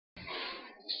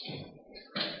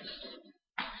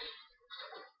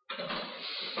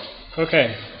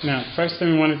Okay, now first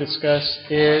thing we want to discuss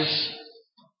is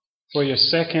for your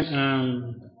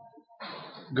second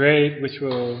grade, which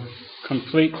will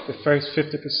complete the first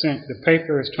 50%. The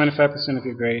paper is 25% of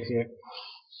your grade here.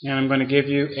 And I'm going to give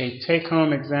you a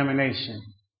take-home examination.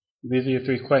 These are your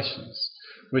 3 questions,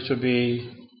 which will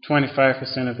be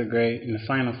 25% of the grade, and the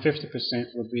final 50%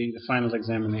 will be the final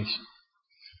examination.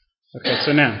 Okay,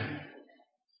 so now,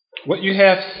 what you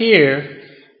have here,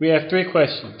 we have 3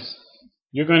 questions.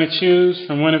 You're going to choose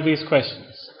from one of these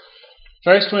questions.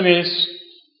 First one is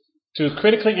to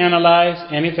critically analyze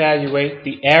and evaluate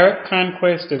the Arab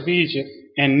conquest of Egypt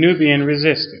and Nubian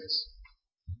resistance.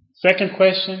 Second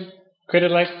question,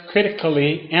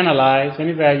 critically analyze and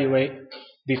evaluate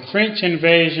the French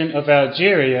invasion of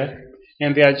Algeria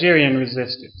and the Algerian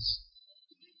resistance.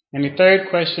 And the third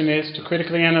question is to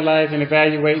critically analyze and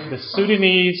evaluate the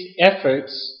Sudanese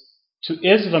efforts to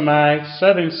Islamize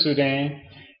southern Sudan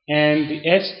and the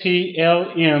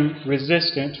SPLM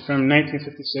resistance from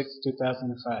 1956 to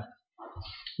 2005.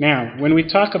 Now, when we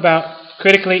talk about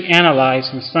critically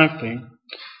analyzing something,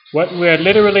 what we're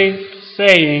literally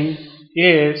saying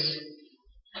is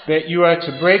that you are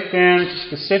to break down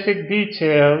specific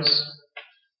details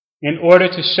in order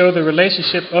to show the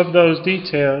relationship of those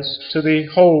details to the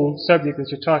whole subject that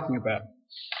you're talking about.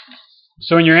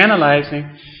 So when you're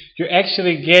analyzing, you're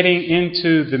actually getting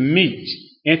into the meat,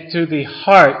 into the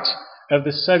heart of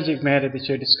the subject matter that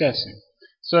you're discussing.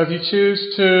 So if you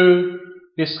choose to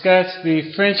discuss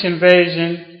the French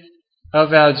invasion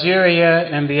of Algeria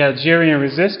and the Algerian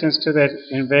resistance to that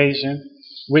invasion,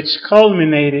 which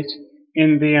culminated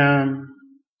in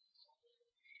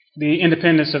the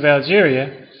independence of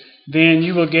Algeria, then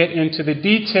you will get into the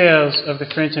details of the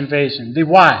French invasion. The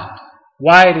why.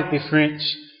 Why did the French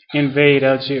invade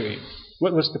Algeria?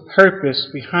 What was the purpose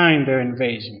behind their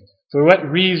invasion? For what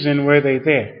reason were they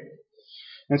there?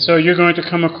 And so you're going to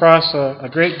come across a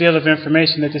great deal of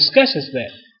information that discusses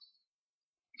that.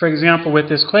 For example, with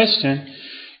this question,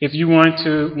 if you want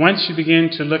to, once you begin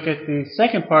to look at the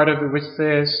second part of it, which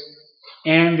says,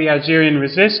 and the Algerian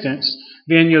resistance,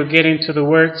 then you'll get into the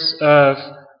works of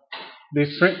the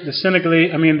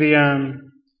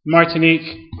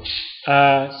Martinique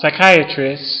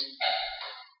psychiatrist,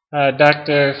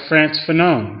 Dr. Frantz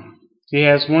Fanon. He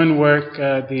has one work,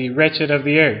 The Wretched of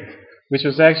the Earth, which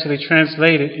was actually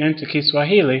translated into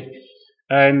Kiswahili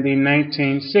in the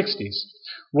 1960s.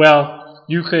 Well,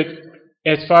 you could,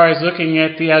 as far as looking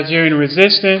at the Algerian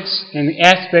resistance and the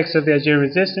aspects of the Algerian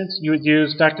resistance, you would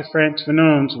use Dr. Frantz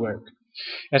Fanon's work.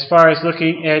 As far as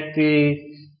looking at the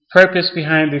purpose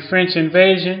behind the French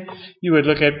invasion, you would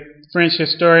look at French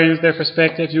historians, their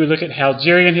perspective. You would look at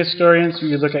Algerian historians.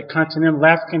 You would look at continental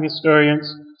African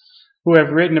historians who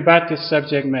have written about this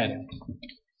subject matter.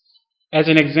 As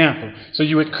an example. So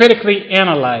you would critically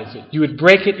analyze it. You would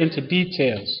break it into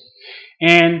details.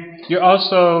 And you're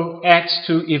also asked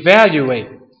to evaluate.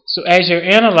 So as you're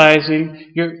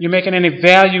analyzing, you're making an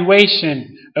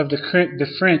evaluation of the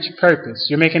French purpose.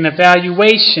 You're making an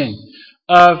evaluation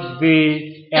of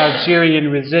the Algerian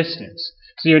resistance.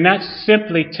 So you're not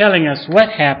simply telling us what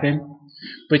happened,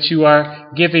 but you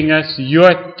are giving us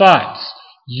your thoughts,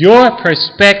 your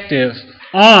perspective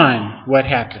on what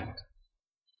happened.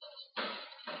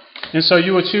 And so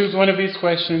you will choose one of these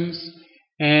questions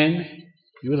and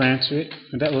you will answer it,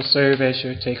 and that will serve as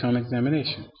your take-home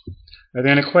examination. Are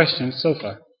there any questions so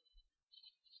far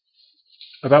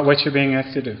about what you're being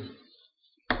asked to do?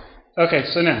 Okay,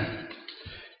 so now,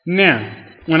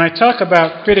 when I talk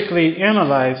about critically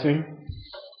analyzing,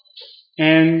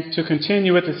 and to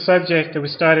continue with the subject that we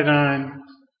started on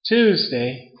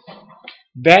Tuesday,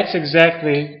 that's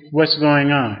exactly what's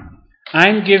going on.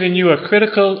 I'm giving you a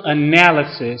critical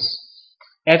analysis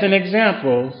as an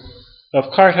example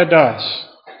of Kart Hadasht,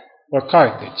 or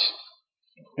Carthage.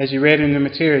 As you read in the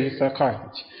material, you saw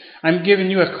Carthage. I'm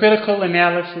giving you a critical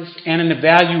analysis and an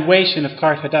evaluation of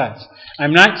Kart Hadasht.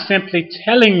 I'm not simply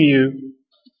telling you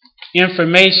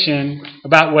information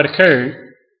about what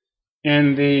occurred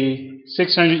in the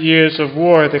 600 years of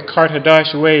war that Kart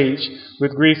Hadasht waged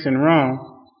with Greece and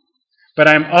Rome, but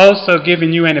I'm also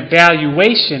giving you an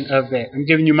evaluation of that. I'm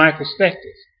giving you my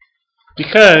perspective.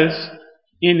 Because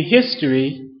in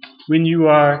history, when you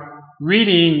are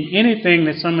reading anything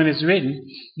that someone has written,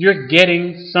 you're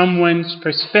getting someone's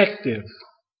perspective.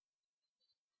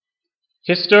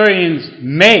 Historians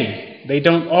they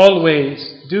don't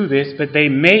always do this, but they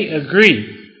may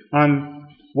agree on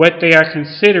what they are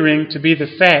considering to be the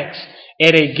facts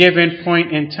at a given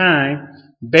point in time,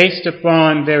 based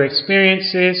upon their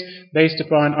experiences, based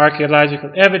upon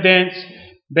archaeological evidence,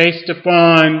 based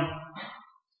upon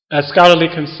a scholarly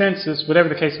consensus, whatever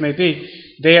the case may be.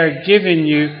 They are giving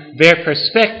you their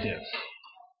perspective.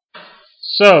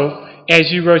 So,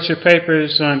 as you wrote your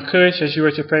papers on Kush, as you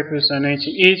wrote your papers on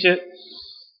ancient Egypt,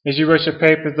 as you wrote your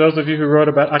papers, those of you who wrote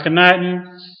about Akhenaten,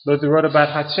 those who wrote about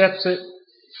Hatshepsut,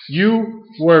 you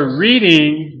were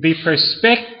reading the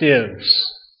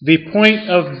perspectives, the point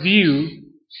of view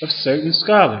of certain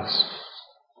scholars.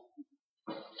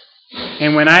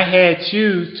 And when I had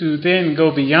you to then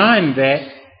go beyond that,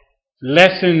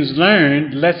 lessons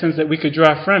learned, lessons that we could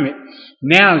draw from it,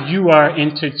 now you are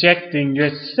interjecting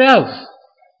yourself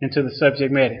into the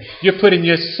subject matter. You're putting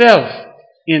yourself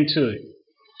into it.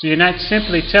 So you're not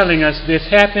simply telling us this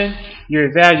happened, you're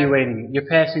evaluating it, you're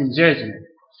passing judgment.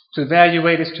 To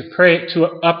evaluate is to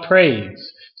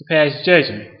appraise, to pass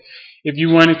judgment. If you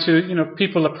wanted to,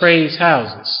 people appraise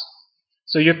houses.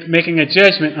 So you're making a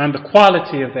judgment on the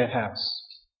quality of that house.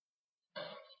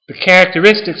 The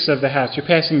characteristics of the house, you're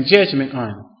passing judgment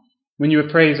on when you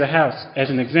appraise a house, as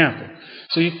an example.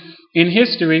 So in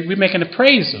history, we make an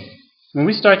appraisal. When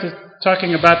we start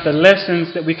talking about the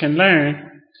lessons that we can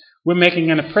learn, we're making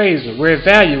an appraisal. We're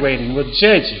evaluating. We're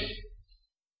judging.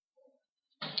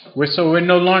 We're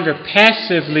no longer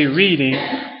passively reading.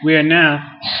 We are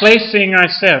now placing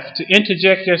ourselves. To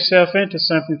interject yourself into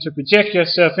something, to project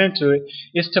yourself into it,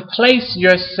 is to place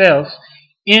yourself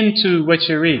into what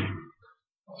you're reading.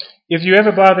 If you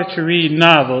ever bother to read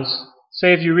novels,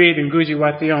 say if you read Ngugi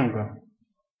wa Thiong'o,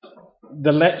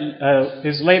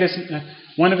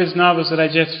 one of his novels that I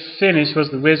just finished was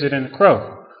The Wizard and the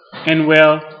Crow. And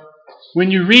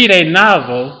when you read a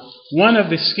novel, one of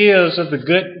the skills of the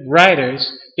good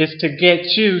writers is to get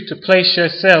you to place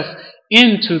yourself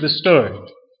into the story.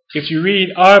 If you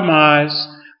read Arma's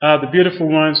The Beautiful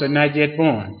Ones Are Not Yet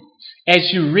Born,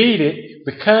 as you read it,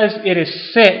 because it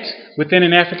is set within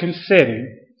an African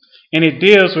setting, and it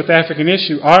deals with African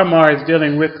issue, Arma is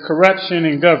dealing with corruption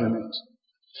in government,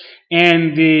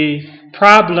 and the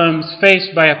problems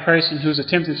faced by a person who's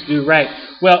attempting to do right.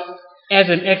 Well, as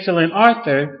an excellent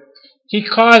author, he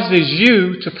causes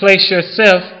you to place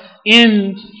yourself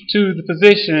into the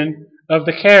position of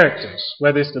the characters,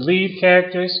 whether it's the lead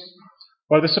characters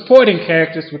or the supporting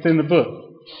characters within the book.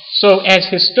 So as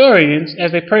historians,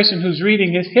 as a person who's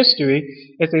reading his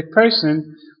history, as a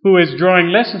person who is drawing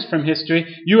lessons from history,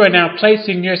 you are now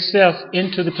placing yourself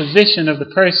into the position of the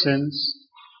persons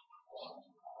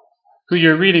who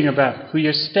you're reading about, who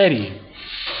you're studying.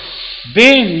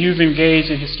 Then you've engaged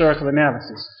in historical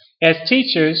analysis. As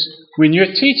teachers, when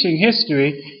you're teaching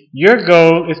history, your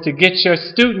goal is to get your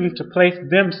student to place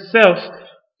themselves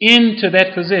into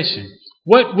that position.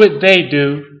 What would they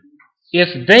do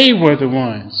if they were the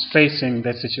ones facing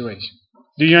that situation?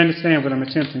 Do you understand what I'm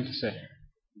attempting to say?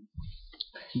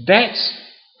 That's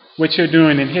what you're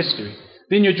doing in history.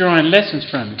 Then you're drawing lessons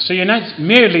from it. So you're not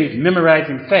merely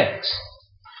memorizing facts.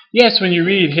 Yes, when you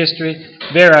read history,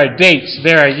 there are dates,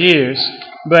 there are years,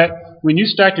 but when you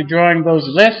start to drawing those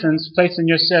lessons, placing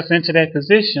yourself into that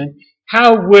position,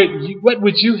 what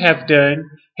would you have done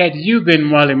had you been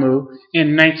Mwalimu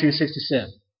in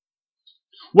 1967?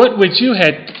 What would you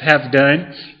have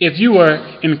done if you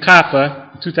were in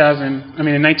Kappa in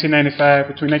 1995,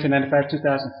 between 1995 and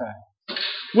 2005?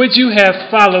 Would you have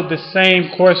followed the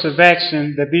same course of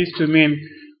action that these two men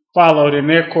followed in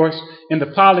their course, in the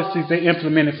policies they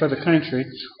implemented for the country,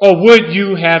 or would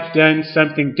you have done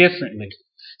something differently?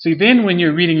 See, then when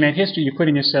you're reading that history, you're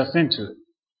putting yourself into it.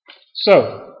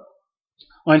 So,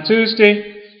 on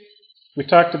Tuesday, we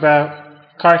talked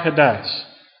about Kart Hadasht.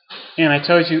 And I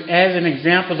told you, as an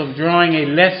example of drawing a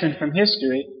lesson from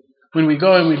history, when we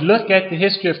go and we look at the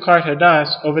history of Kart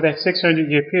Hadasht over that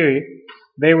 600-year period,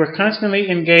 they were constantly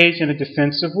engaged in a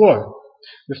defensive war.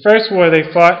 The first war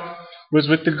they fought was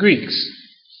with the Greeks,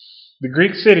 the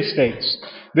Greek city-states.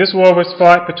 This war was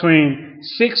fought between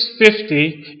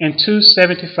 650 and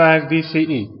 275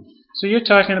 BCE. So you're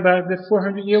talking about the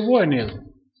 400-year war nearly.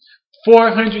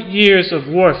 400 years of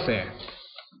warfare.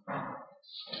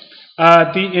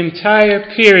 The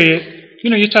entire period,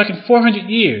 you're talking 400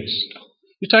 years.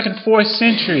 You're talking 4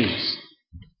 centuries.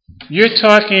 You're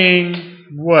talking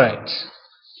what?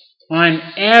 On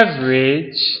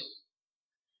average,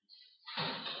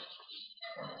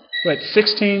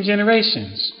 16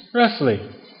 generations, roughly.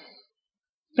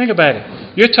 Think about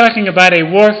it. You're talking about a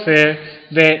warfare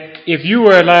that, if you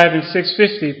were alive in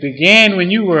 650, began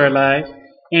when you were alive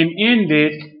and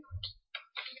ended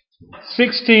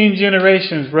 16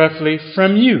 generations, roughly,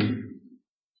 from you.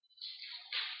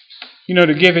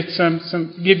 To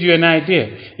give you an idea.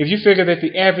 If you figure that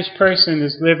the average person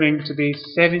is living to be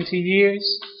 70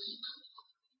 years,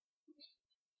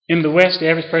 In the West, the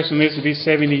average person lives to be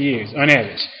 70 years, on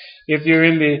average. If you're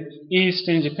in the East,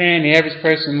 in Japan, the average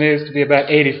person lives to be about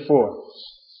 84.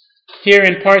 Here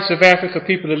in parts of Africa,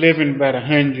 people are living about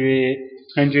 100,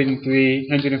 103,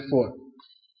 104.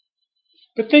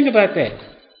 But think about that.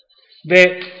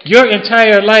 That your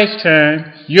entire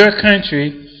lifetime, your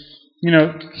country,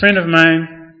 a friend of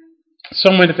mine,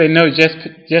 someone that they know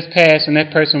just passed, and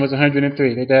that person was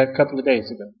 103. They died a couple of days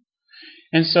ago.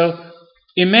 And so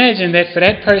imagine that for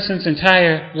that person's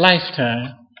entire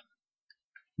lifetime,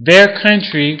 their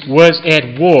country was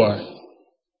at war.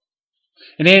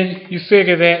 And then you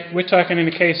figure that we're talking in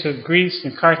the case of Greece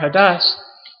and Kart Hadasht,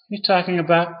 you're talking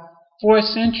about 4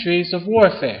 centuries of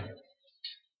warfare.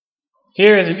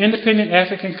 Here is an independent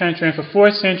African country, and for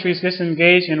 4 centuries this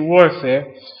engaged in warfare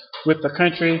with the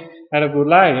country out of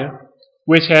Ulaya,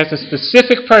 which has a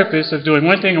specific purpose of doing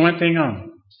one thing and one thing only: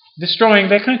 destroying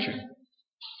their country.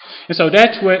 And so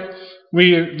that's what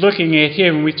we're looking at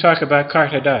here when we talk about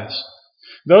Kart Hadasht.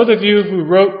 Those of you who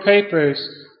wrote papers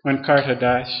on Kart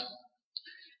Hadasht,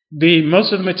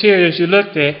 most of the materials you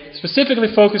looked at specifically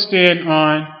focused in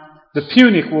on the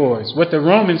Punic Wars, what the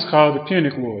Romans called the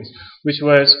Punic Wars, which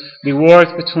was the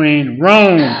wars between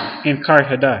Rome and Kart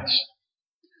Hadasht,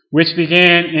 which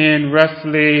began in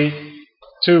roughly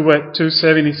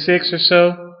 276 or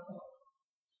so.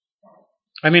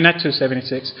 I mean, not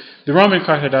 276. The Roman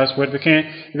Kart Hadasht war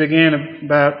began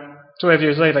about 12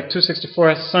 years later, like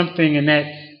 264, something in that,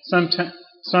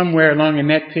 somewhere along in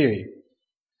that period.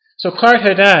 So Kart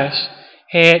Hadasht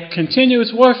had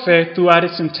continuous warfare throughout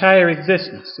its entire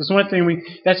existence. That's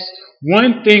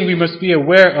one thing we must be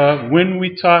aware of when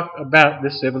we talk about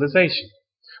this civilization.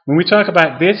 When we talk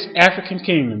about this African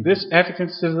kingdom, this African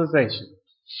civilization,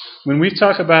 when we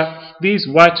talk about these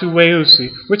Watu Weusi,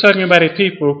 we're talking about a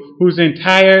people whose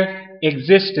entire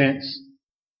existence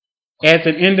as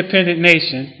an independent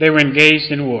nation, they were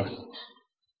engaged in war.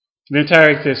 The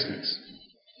entire existence.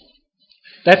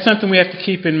 That's something we have to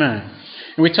keep in mind.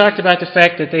 And we talked about the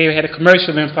fact that they had a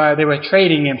commercial empire, they were a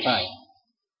trading empire.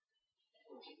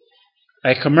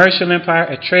 A commercial empire,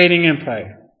 a trading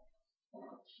empire.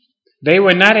 They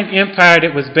were not an empire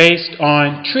that was based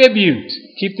on tribute.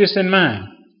 Keep this in mind.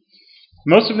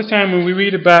 Most of the time when we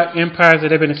read about empires that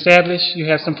have been established, you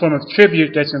have some form of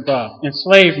tribute that's involved,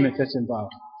 enslavement that's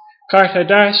involved. Kart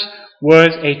Hadasht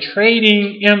was a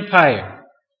trading empire.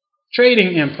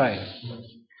 Trading empire.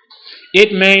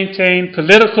 It maintained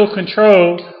political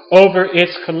control over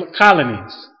its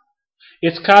colonies.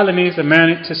 Its colonies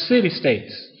amounted to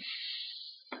city-states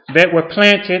that were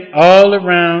planted all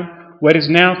around what is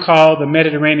now called the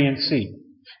Mediterranean Sea.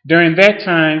 During that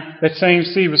time, that same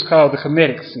sea was called the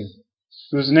Kemetic Sea.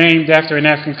 It was named after an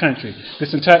African country.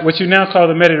 What you now call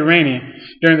the Mediterranean,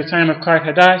 during the time of Kart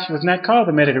Hadasht, was not called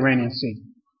the Mediterranean Sea.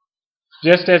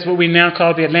 Just as what we now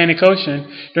call the Atlantic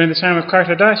Ocean, during the time of Kart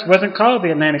Hadasht, wasn't called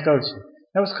the Atlantic Ocean.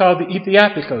 That was called the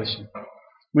Ethiopic Ocean,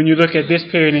 when you look at this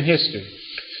period in history.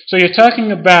 So you're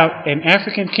talking about an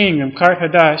African kingdom, Kart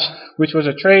Hadasht, which was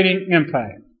a trading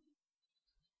empire.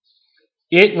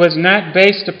 It was not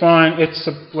based upon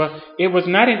it was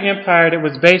not an empire that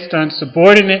was based on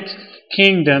subordinate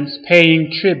kingdoms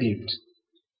paying tribute.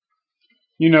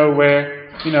 Where,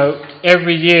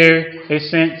 every year they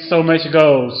sent so much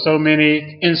gold, so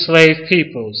many enslaved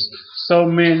peoples, so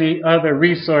many other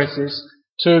resources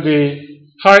to the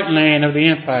heartland of the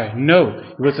empire. No,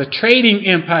 it was a trading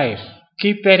empire.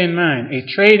 Keep that in mind. A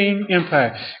trading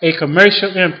empire, a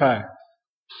commercial empire.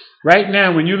 Right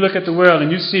now, when you look at the world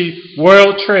and you see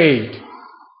world trade,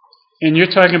 and you're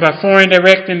talking about foreign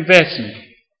direct investment,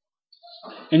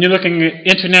 and you're looking at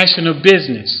international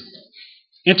business,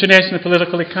 international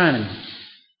political economy,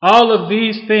 all of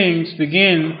these things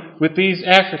begin with these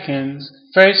Africans,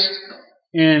 first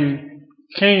in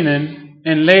Canaan,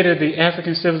 and later the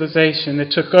African civilization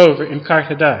that took over in Kart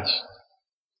Hadasht.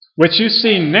 What you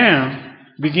see now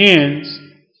begins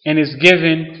and is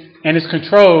given and is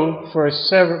controlled for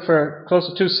close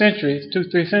to 2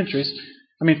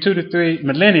 to 3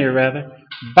 millennia rather,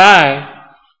 by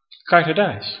Kart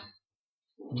Hadasht,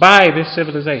 by this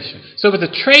civilization. So it was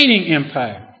a trading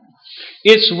empire.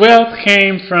 Its wealth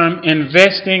came from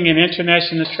investing in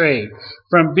international trade,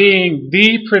 from being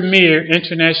the premier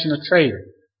international trader.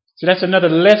 So that's another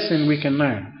lesson we can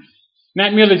learn.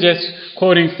 Not merely just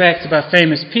quoting facts about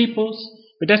famous peoples,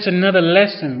 but that's another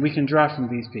lesson we can draw from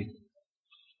these people.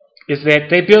 Is that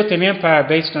they built an empire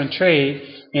based on trade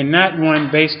and not one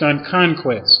based on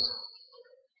conquest.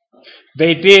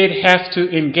 They did have to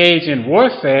engage in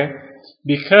warfare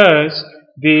because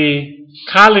the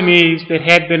colonies that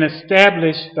had been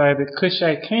established by the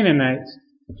Cushite Canaanites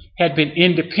had been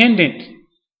independent.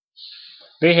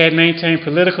 they had maintained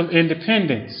political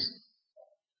independence.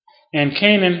 And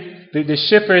Canaan, the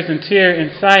shippers in Tyre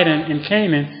and Sidon in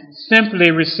Canaan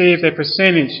simply received a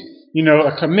percentage,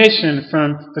 a commission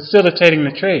from facilitating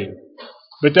the trade.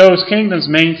 But those kingdoms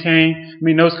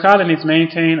those colonies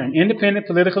maintained an independent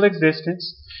political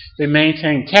existence. They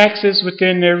maintained taxes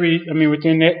within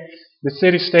the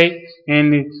city-state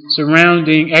and the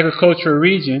surrounding agricultural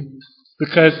region,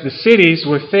 because the cities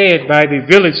were fed by the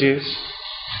villages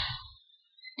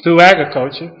through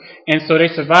agriculture, and so they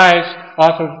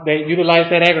they utilized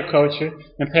that agriculture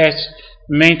and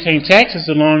maintained taxes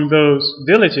along those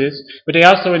villages, but they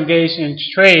also engaged in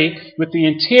trade with the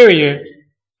interior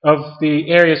of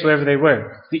the areas wherever they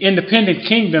were, the independent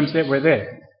kingdoms that were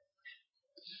there.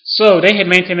 So they had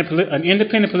maintained an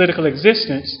independent political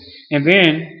existence, and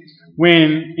then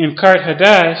when in Kart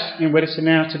Hadasht, in what is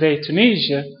now today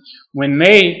Tunisia, when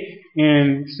they,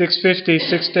 in 650,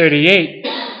 638,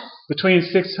 between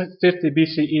 650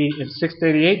 BCE and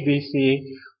 638 BCE,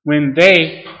 when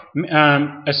they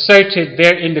asserted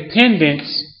their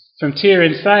independence from Tyre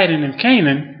and Sidon and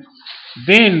Canaan,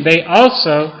 then they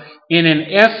also, in an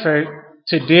effort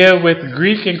to deal with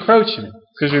Greek encroachment,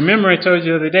 because remember I told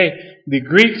you the other day, the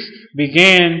Greeks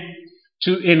began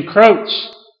to encroach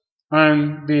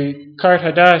on the Kart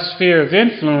Hadasht sphere of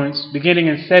influence beginning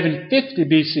in 750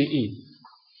 BCE.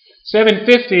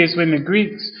 750 is when the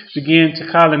Greeks began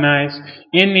to colonize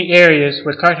in the areas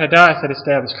where Kart Hadasht had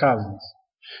established colonies.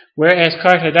 Whereas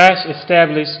Kart Hadasht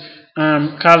established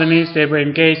colonies that were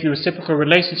engaged in a reciprocal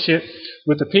relationship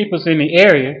with the peoples in the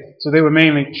area, so they were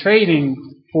mainly trading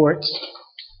ports,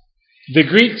 the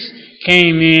Greeks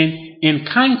came in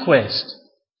conquest,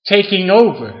 taking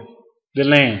over the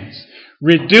lands,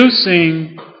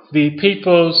 reducing the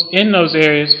peoples in those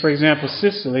areas, for example,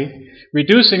 Sicily,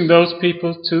 reducing those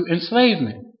people to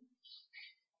enslavement.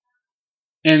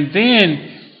 And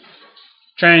then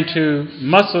trying to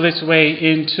muscle its way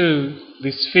into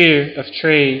the sphere of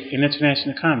trade and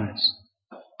international commerce.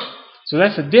 So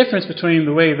that's the difference between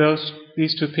the way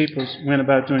these two peoples went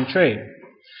about doing trade.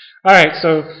 Alright,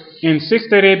 so in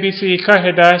 638 BCE, Kart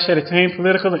Hadasht had attained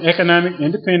political and economic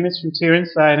independence from Tyre and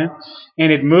Sidon,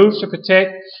 and it moved to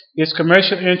protect its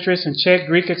commercial interests and check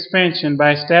Greek expansion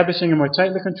by establishing a more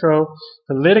tightly controlled,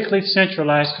 politically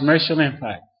centralized commercial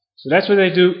empire. So that's what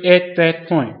they do at that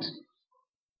point.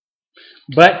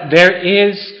 But there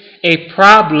is a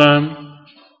problem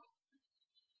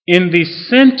in the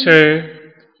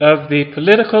center of the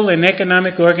political and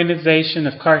economic organization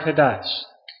of Kart Hadasht.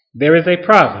 There is a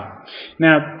problem.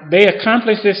 Now, they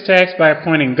accomplished this task by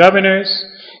appointing governors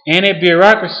and a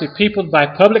bureaucracy peopled by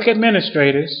public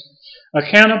administrators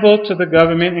accountable to the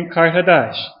government in Kart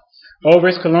Hadasht over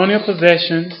its colonial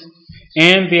possessions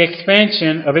and the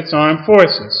expansion of its armed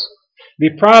forces.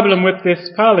 The problem with this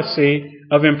policy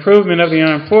of improvement of the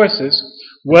armed forces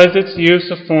was its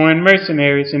use of foreign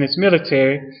mercenaries in its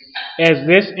military, as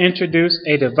this introduced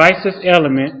a divisive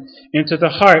element into the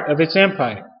heart of its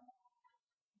empire.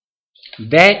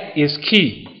 That is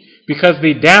key, because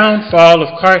the downfall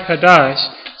of Kart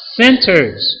Hadasht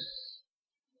centers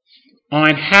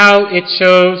on how it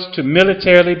chose to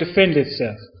militarily defend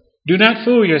itself. Do not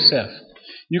fool yourself.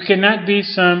 You cannot be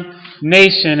some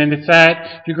nation and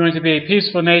decide you're going to be a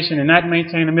peaceful nation and not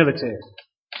maintain a military.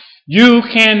 You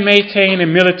can maintain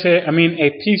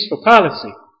a peaceful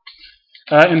policy.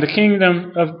 In the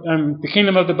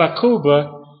kingdom of the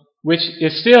Bakuba, which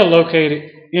is still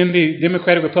located in the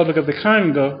Democratic Republic of the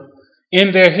Congo,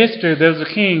 in their history there was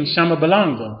a king, Shama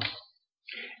Balongo.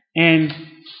 And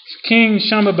King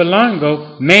Shama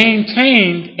Balongo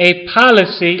maintained a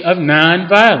policy of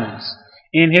nonviolence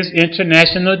in his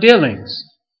international dealings.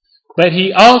 But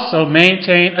he also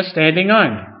maintained a standing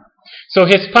army. So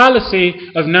his policy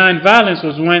of nonviolence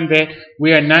was one that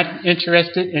we are not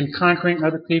interested in conquering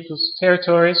other people's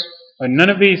territories or none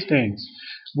of these things.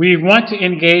 We want to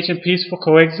engage in peaceful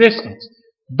coexistence.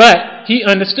 But he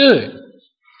understood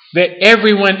that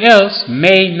everyone else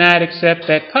may not accept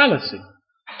that policy.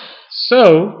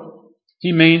 So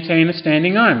he maintained a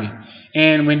standing army.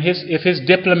 And if his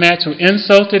diplomats were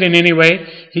insulted in any way,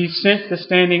 he sent the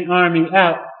standing army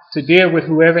out to deal with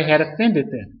whoever had offended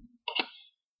them.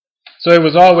 So it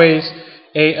was always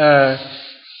a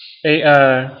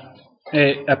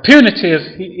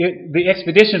punitive, the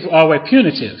expeditions were always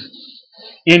punitive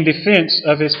in defense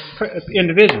of his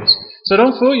individuals. So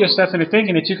don't fool yourself into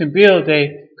thinking that you can build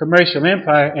a commercial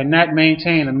empire and not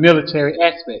maintain a military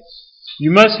aspect. You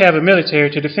must have a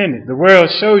military to defend it. The world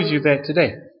shows you that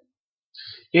today.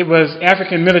 It was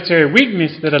African military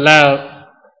weakness that allowed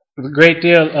a great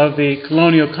deal of the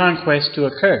colonial conquest to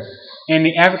occur. And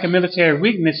the African military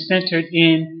weakness centered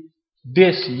in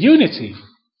this unity.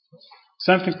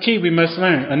 Something key we must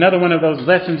learn. Another one of those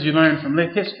lessons you learn from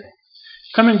lit history.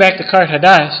 Coming back to Kart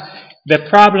Hadasht, the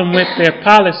problem with their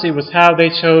policy was how they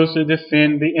chose to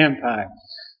defend the empire.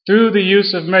 Through the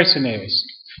use of mercenaries.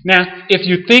 Now, if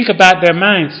you think about their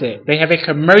mindset, they have a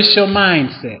commercial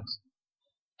mindset.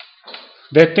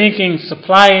 They're thinking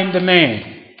supply and demand.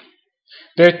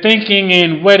 They're thinking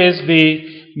in what is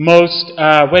the most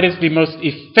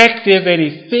effective and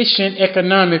efficient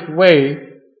economic way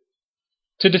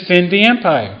to defend the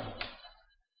empire.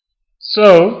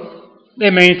 So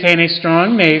they maintain a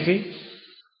strong navy,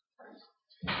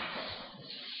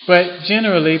 but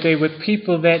generally they would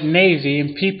people that navy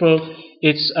and people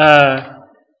it's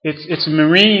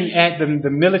marine at the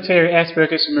military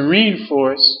aspect. It's marine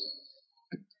force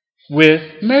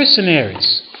with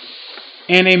mercenaries.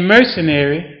 And a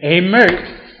mercenary, a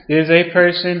merc, is a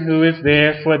person who is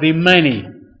there for the money.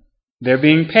 They're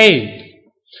being paid.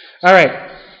 All right.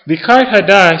 The Kart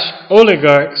Hadasht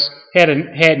oligarchs had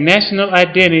national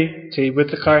identity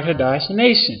with the Kart Hadasht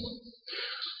nation,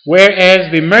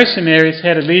 whereas the mercenaries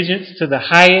had allegiance to the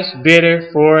highest bidder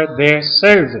for their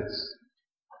service.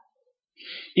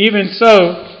 Even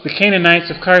so, the Canaanites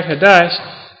of Kart Hadasht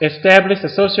established a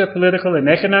socio-political and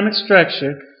economic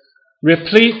structure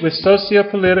replete with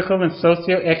socio-political and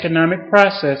socio-economic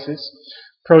processes,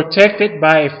 protected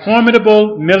by a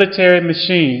formidable military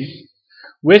machine,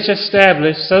 which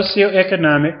established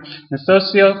socio-economic and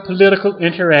socio-political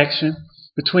interaction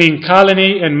between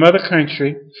colony and mother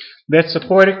country that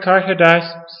supported Kart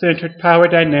Hadasht-centered power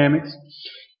dynamics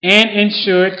and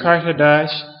ensured Kart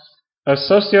Hadasht of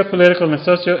socio-political and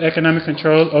socio-economic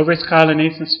control over its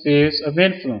colonies and spheres of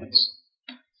influence.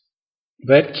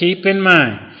 But keep in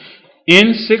mind,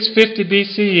 in 650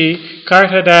 BCE,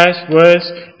 Kart Hadasht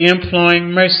was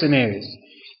employing mercenaries.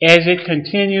 As it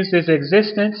continues its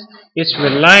existence, its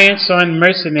reliance on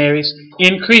mercenaries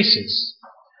increases.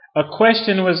 A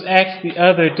question was asked the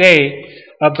other day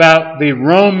about the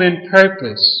Roman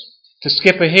purpose, to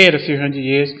skip ahead a few hundred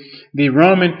years, the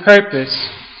Roman purpose,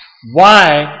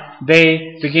 why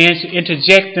they began to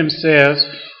interject themselves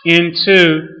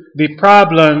into the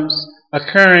problems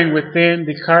occurring within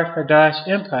the Kart Hadasht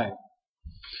Empire.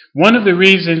 One of the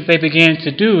reasons they began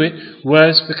to do it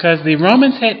was because the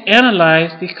Romans had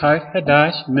analyzed the Kart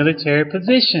Hadasht military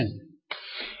position.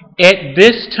 At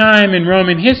this time in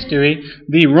Roman history,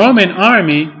 the Roman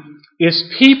army is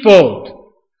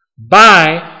peopled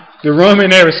by the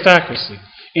Roman aristocracy.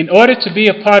 In order to be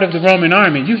a part of the Roman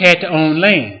army, you had to own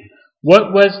land.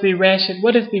 What is the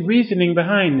reasoning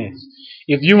behind this?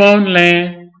 If you own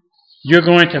land, you're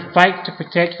going to fight to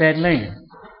protect that land.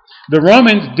 The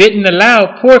Romans didn't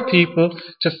allow poor people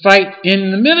to fight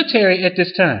in the military at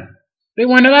this time. They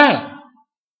weren't allowed.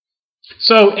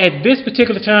 So at this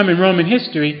particular time in Roman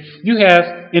history, you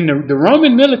have in the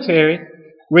Roman military,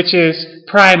 which is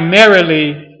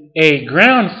primarily a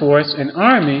ground force, an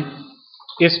army,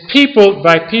 is peopled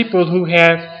by people who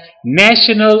have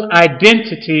national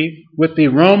identity with the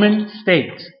Roman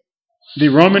state, the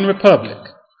Roman Republic.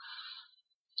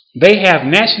 They have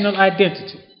national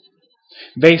identity.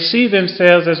 They see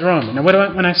themselves as Roman. Now,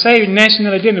 when I say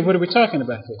national identity, what are we talking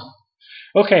about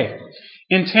here? Okay,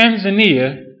 in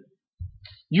Tanzania,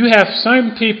 you have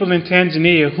some people in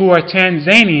Tanzania who are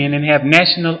Tanzanian and have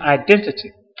national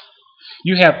identity.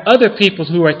 You have other people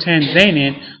who are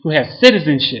Tanzanian who have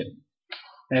citizenship.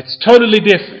 That's totally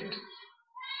different.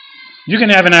 You can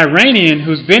have an Iranian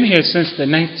who's been here since the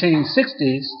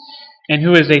 1960s and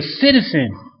who is a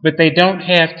citizen, but they don't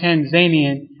have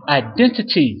Tanzanian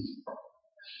identity.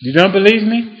 You don't believe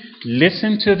me?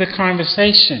 Listen to the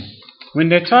conversation when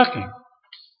they're talking.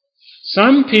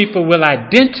 Some people will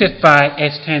identify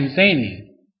as Tanzanian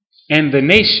and the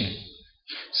nation.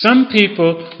 Some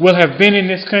people will have been in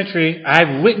this country,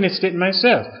 I've witnessed it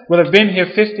myself, will have been here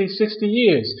 50, 60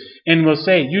 years and will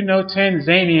say, you know,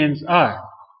 Tanzanians are.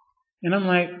 And I'm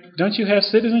like, don't you have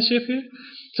citizenship here?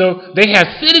 So they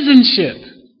have citizenship,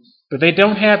 but they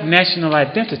don't have national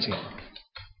identity.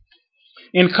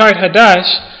 In Kart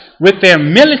Hadasht, with their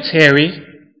military,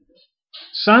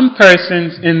 some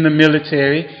persons in the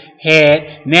military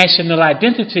had national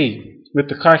identity with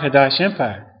the Kart Hadasht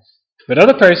Empire, but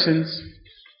other persons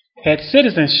had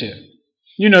citizenship.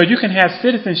 You know, you can have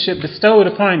citizenship bestowed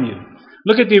upon you.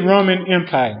 Look at the Roman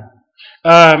Empire.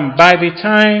 By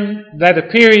the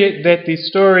period that the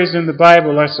stories in the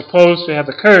Bible are supposed to have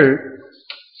occurred,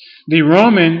 the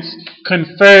Romans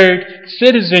conferred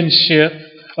citizenship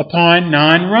upon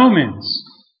non-Romans.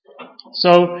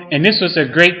 So, and this was a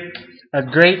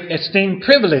great esteemed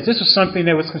privilege. This was something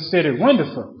that was considered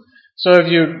wonderful. So if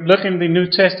you look in the New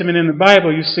Testament in the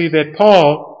Bible, you see that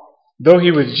Paul though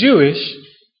he was Jewish,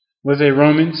 was a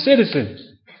Roman citizen.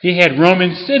 He had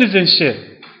Roman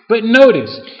citizenship. But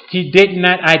notice, he did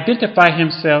not identify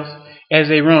himself as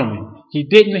a Roman. He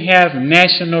didn't have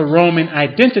national Roman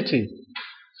identity.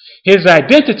 His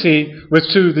identity was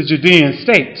to the Judean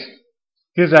state.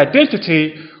 His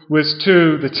identity was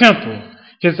to the temple.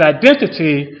 His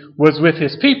identity was with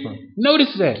his people.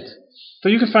 Notice that. So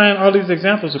you can find all these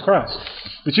examples across.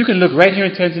 But you can look right here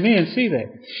in Tanzania and see that.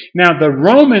 Now, the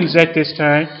Romans at this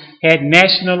time had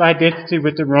national identity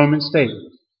with the Roman state.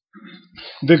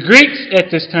 The Greeks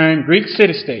at this time, Greek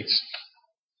city-states.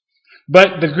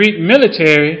 But the Greek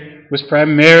military was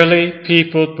primarily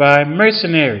peopled by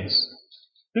mercenaries.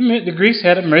 The Greeks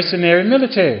had a mercenary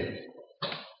military.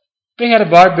 They had a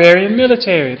barbarian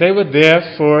military. They were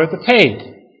there for the pay.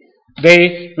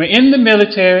 They were in the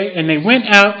military and they went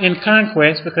out in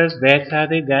conquest because that's how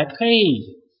they got paid.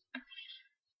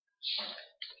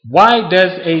 Why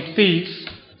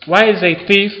is a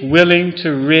thief willing to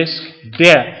risk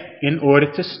death in order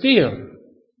to steal?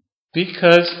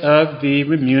 Because of the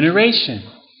remuneration.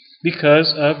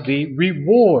 Because of the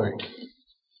reward.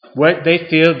 What they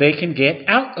feel they can get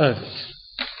out of it.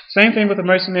 Same thing with the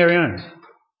mercenary army.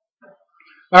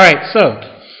 Alright, so,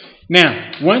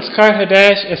 now, once Kart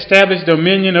Hadasht established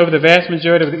dominion over the vast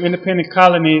majority of the independent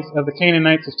colonies of the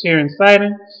Canaanites of Tyre and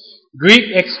Sidon,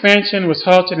 Greek expansion was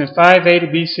halted in 580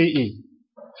 BCE.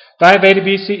 580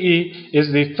 BCE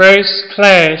is the first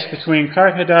clash between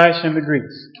Kart Hadasht and the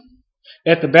Greeks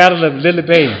at the Battle of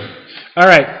Lilybaeum.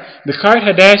 Alright, the Kart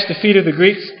Hadasht defeated the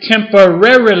Greeks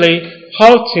temporarily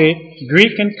halted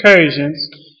Greek incursions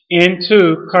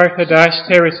into Kart Hadasht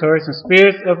territories and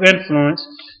spheres of influence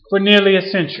for nearly a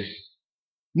century.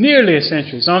 Nearly a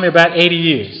century. It's only about 80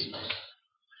 years.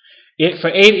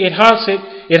 It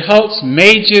halts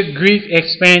major Greek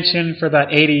expansion for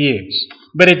about 80 years.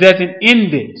 But it doesn't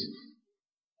end it.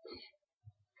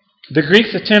 The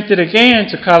Greeks attempted again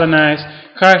to colonize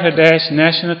Kart Hadasht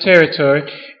national territory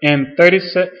in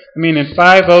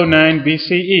 509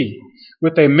 BCE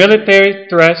with a military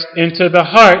thrust into the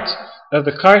heart of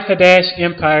the Kart Hadasht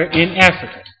Empire in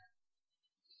Africa.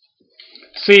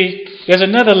 See, there's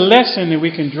another lesson that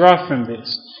we can draw from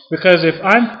this. Because if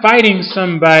I'm fighting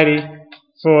somebody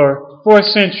for 4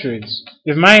 centuries,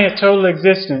 if my total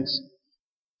existence,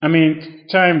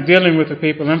 time dealing with the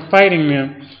people, I'm fighting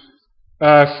them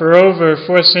for over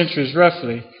 4 centuries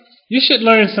roughly, you should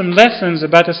learn some lessons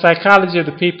about the psychology of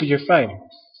the people you're fighting.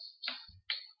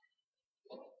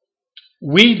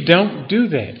 We don't do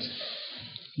that.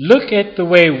 Look at the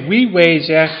way we wage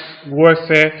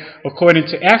warfare according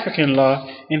to African law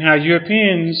and how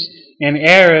Europeans and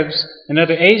Arabs and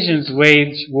other Asians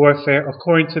wage warfare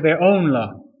according to their own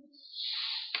law.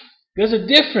 There's a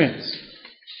difference.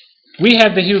 We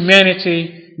have the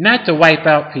humanity not to wipe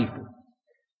out people.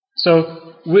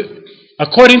 So,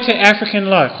 according to African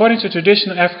law, according to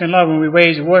traditional African law, when we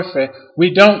wage warfare,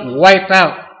 we don't wipe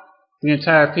out the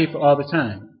entire people all the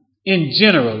time. In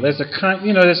general, there's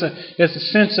a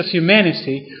sense of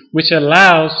humanity which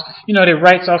allows, that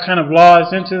writes all kind of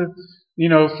laws into,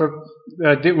 when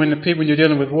you're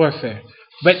dealing with warfare.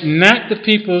 But not the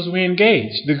peoples we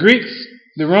engage. The Greeks,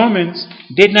 the Romans,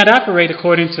 did not operate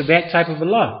according to that type of a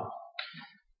law.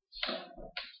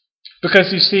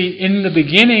 Because you see, in the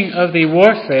beginning of the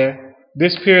warfare,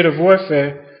 this period of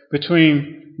warfare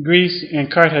between Greece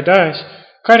and Kart Hadasht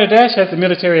has the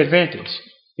military advantage.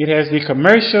 It has the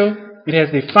commercial, it has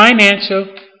the financial,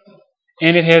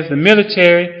 and it has the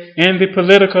military and the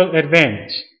political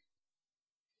advantage.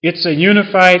 It's a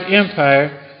unified empire,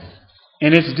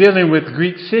 and it's dealing with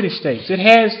Greek city-states. It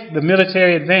has the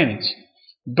military advantage.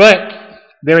 But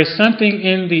there is something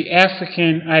in the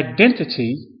African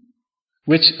identity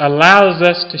which allows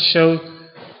us to show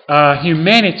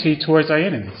humanity towards our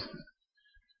enemies.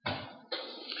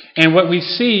 And what we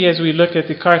see as we look at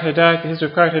the history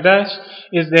of Kart Hadasht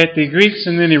is that the Greeks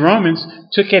and then the Romans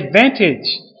took advantage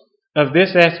of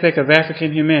this aspect of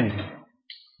African humanity.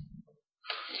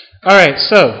 Alright,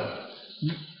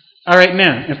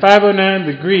 now, in 509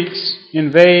 the Greeks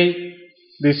invade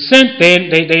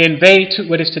they invade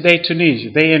what is today Tunisia.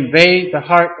 They invade the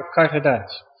heart of Kart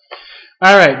Hadasht.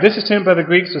 Alright, this attempt by the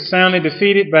Greeks was soundly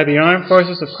defeated by the armed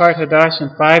forces of Kart Hadasht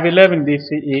in 511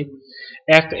 BCE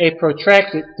after a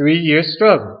protracted 3-year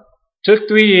struggle. Took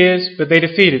 3 years, but they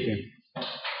defeated them.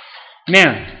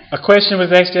 Now, a question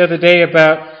was asked the other day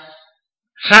about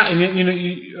how,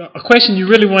 a question you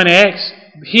really want to ask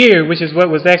here, which is what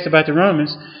was asked about the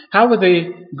Romans, how were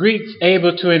the Greeks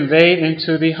able to invade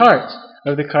into the heart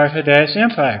of the Kart Hadasht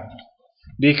Empire?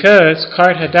 Because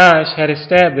Kart Hadasht had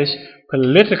established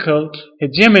political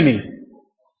hegemony.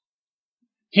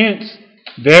 Hence,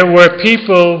 there were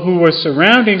people who were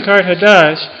surrounding Kart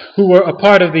Hadasht who were a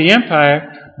part of the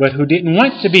empire, but who didn't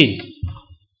want to be.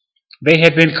 They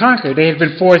had been conquered. They had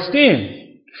been forced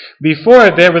in. Before,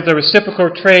 there was a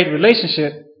reciprocal trade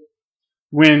relationship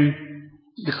when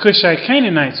the Kushite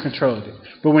Canaanites controlled it.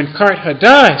 But when Kart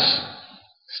Hadasht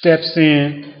steps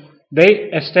in, they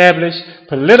establish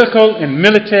political and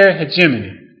military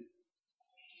hegemony.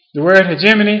 The word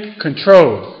hegemony,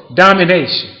 control,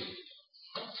 domination.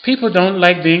 People don't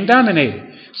like being dominated.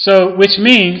 So, which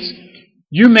means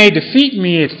you may defeat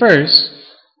me at first,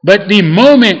 but the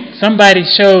moment somebody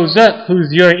shows up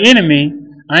who's your enemy,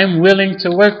 I'm willing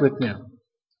to work with them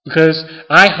because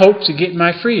I hope to get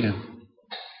my freedom.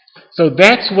 So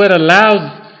that's what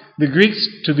allows the Greeks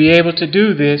to be able to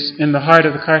do this in the heart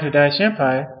of the Kart Hadasht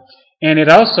Empire, and it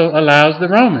also allows the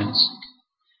Romans.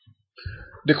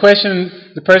 The person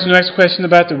who asked the question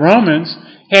about the Romans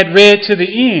had read to the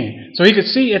end. So he could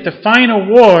see at the final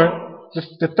war,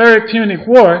 the Third Punic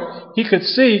War, he could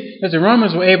see that the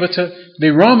Romans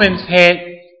had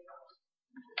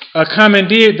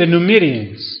commandeered the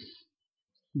Numidians.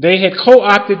 They had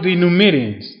co-opted the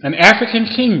Numidians, an African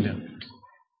kingdom,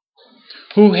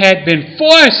 who had been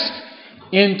forced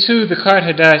into the Kart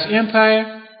Hadasht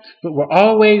Empire, but were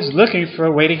always looking for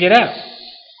a way to get out.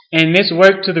 And this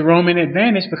worked to the Roman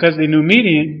advantage because the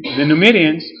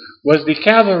Numidians was the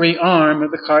cavalry arm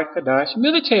of the Kart Hadasht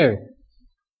military.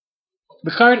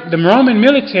 The Roman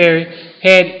military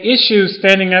had issues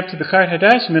standing up to the Kart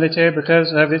Hadasht military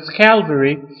because of its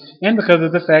cavalry and because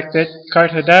of the fact that Kart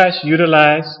Hadasht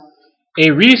utilized a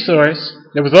resource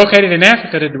that was located in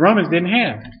Africa that the Romans didn't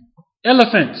have.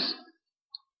 Elephants.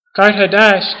 Kart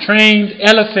Hadasht trained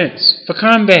elephants for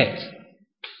combat.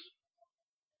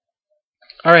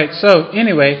 Alright, so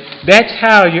anyway, that's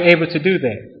how you're able to do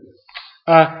that.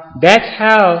 That's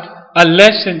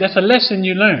a lesson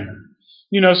you learn.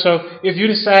 So if you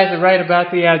decide to write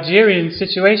about the Algerian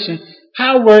situation,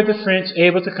 how were the French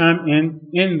able to come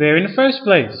in there in the first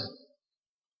place?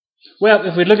 Well,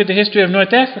 if we look at the history of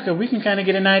North Africa, we can kind of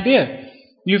get an idea.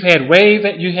 You had wave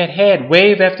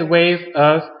after wave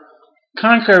of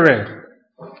conqueror.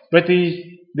 But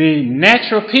the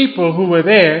natural people who were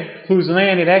there, whose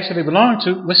land it actually belonged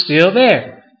to, was still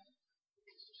there.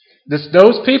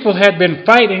 Those people had been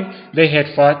fighting. They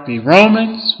had fought the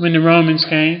Romans when the Romans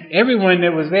came. Everyone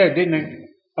that was there didn't.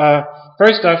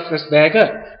 First off, let's back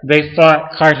up. They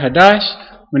fought Kart Hadasht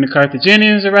when the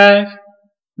Carthaginians arrived.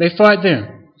 They fought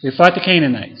them. They fought the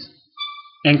Canaanites.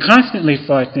 And constantly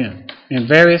fought them in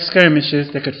various skirmishes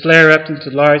that could flare up into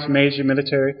large major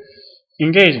military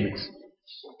engagements.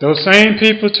 Those same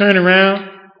people turned around,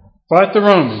 fought the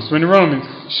Romans when the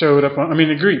Romans showed up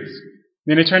the Greeks.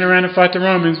 Then they turned around and fought the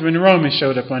Romans when the Romans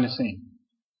showed up on the scene.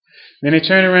 Then they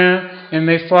turned around and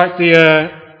they fought they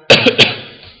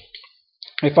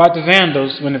fought the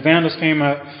Vandals when the Vandals came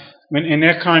up in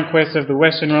their conquest of the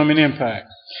Western Roman Empire.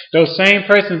 Those same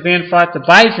persons then fought the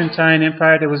Byzantine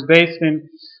Empire that was based in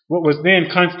what was then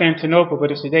Constantinople,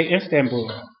 but it's today Istanbul.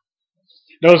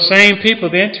 Those same people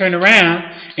then turned around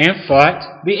and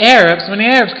fought the Arabs when the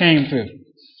Arabs came through.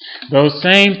 Those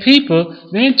same people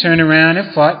then turned around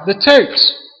and fought the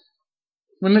Turks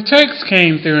when the Turks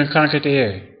came through and conquered the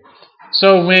area.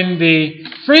 So when the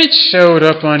French showed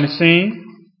up on the scene,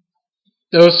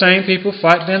 those same people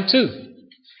fought them too.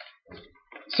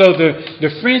 So the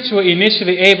French were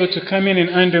initially able to come in and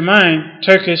undermine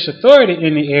Turkish authority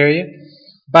in the area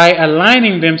by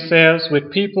aligning themselves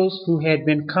with peoples who had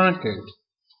been conquered.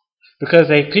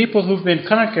 Because a people who've been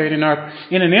conquered in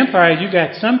an empire, you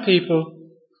got some people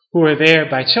who are there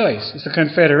by choice. It's a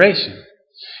confederation.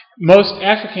 Most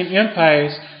African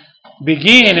empires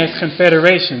begin as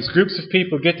confederations. Groups of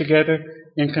people get together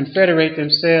and confederate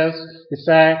themselves,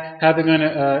 decide how they're going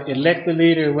to elect the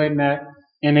leader and whatnot,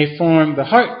 and they form the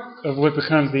heart of what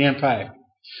becomes the empire.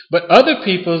 But other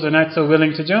peoples are not so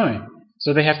willing to join,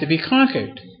 so they have to be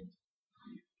conquered.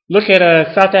 Look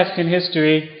at South African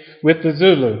history with the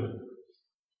Zulu.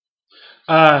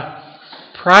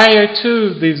 Prior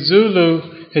to the Zulu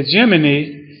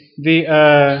hegemony,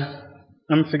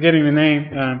 I'm forgetting the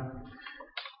name,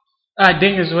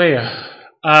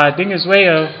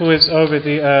 Dingiswayo, who is over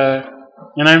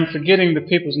and I'm forgetting the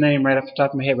people's name right off the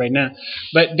top of my head right now,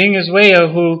 but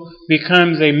Dingiswayo, who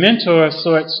becomes a mentor of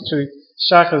sorts to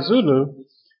Shaka Zulu.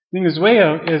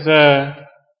 Dingiswayo is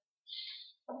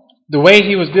the way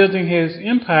he was building his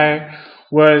empire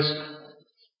was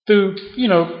through,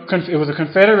 it was a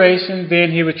confederation.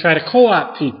 Then he would try to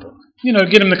co-opt people,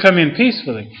 get them to come in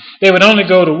peacefully. They would only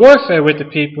go to warfare with the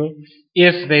people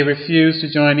if they refused to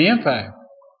join the empire.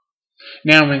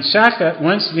 Now, when Shaka,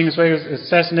 once Julius Nyerere was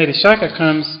assassinated, Shaka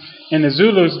comes and the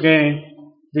Zulus gain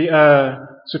the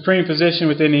supreme position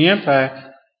within the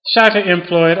empire. Shaka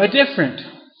employed a different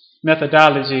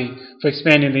methodology for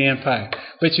expanding the empire.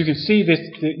 But you can see this.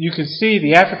 You can see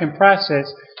the African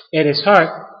process at its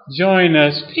heart. Join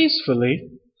us peacefully.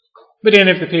 But then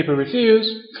if the people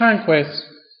refuse, conquest,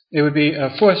 it would be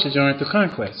forced to join through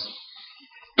conquest.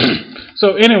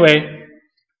 So anyway,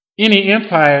 any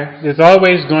empire, there's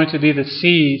always going to be the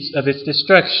seeds of its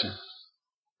destruction.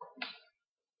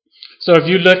 So if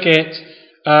you look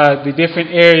at the different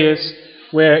areas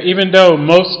where, even though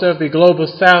most of the global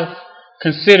south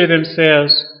consider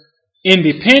themselves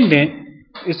independent,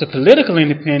 it's a political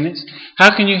independence,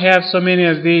 how can you have so many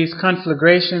of these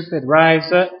conflagrations that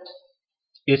rise up?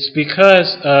 It's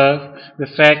because of the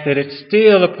fact that it's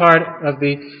still a part of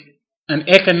an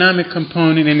economic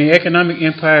component in the economic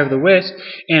empire of the West,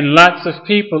 and lots of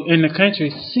people in the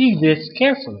country see this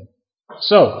carefully.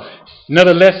 So,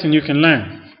 another lesson you can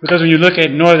learn. Because when you look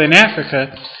at Northern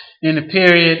Africa, in the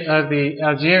period of the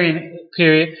Algerian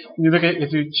period, you look at,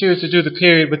 if you choose to do the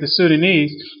period with the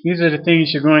Sudanese, these are the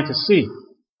things you're going to see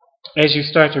as you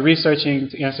start to researching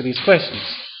to answer these questions.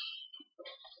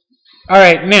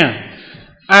 Alright,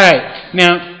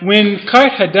 now, when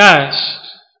Kart Hadasht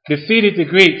defeated the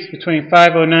Greeks between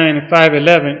 509 and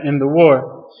 511 in the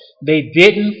war, they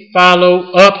didn't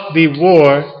follow up the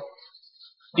war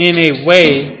in a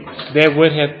way that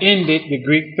would have ended the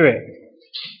Greek threat.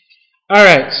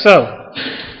 Alright, so,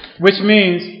 which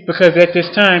means, because at this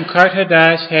time Kart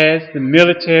Hadasht has the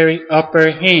military upper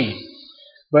hand.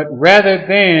 But rather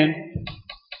than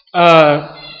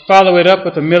follow it up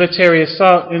with a military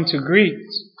assault into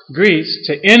Greece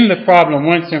to end the problem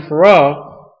once and for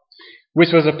all,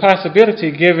 which was a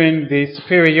possibility given the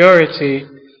superiority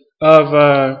of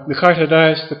the Kart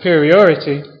Hadasht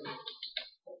superiority,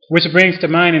 which brings to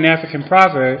mind an African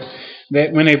proverb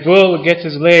that when a bull gets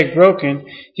his leg broken,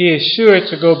 he is sure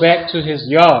to go back to his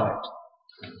yard.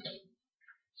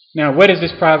 Now, what is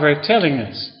this proverb telling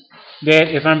us?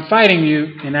 That if I'm fighting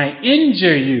you and I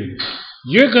injure you,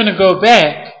 you're going to go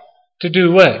back to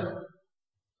do what?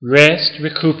 Rest,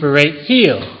 recuperate,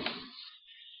 heal.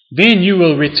 Then you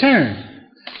will return.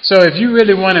 So if you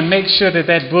really want to make sure that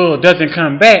that bull doesn't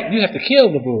come back, you have to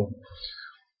kill the bull.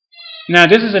 Now,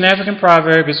 this is an African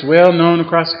proverb. It's well known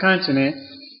across the continent.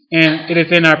 And it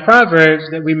is in our proverbs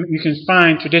that you can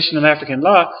find traditional African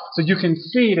law. So you can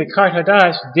see that Kart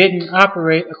Hadasht didn't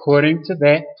operate according to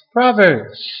that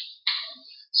proverb.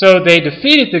 So they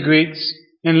defeated the Greeks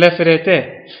and left it at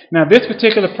that. Now, this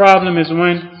particular problem is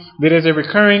one that is a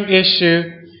recurring issue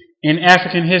in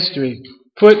African history.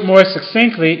 Put more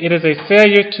succinctly, it is a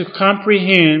failure to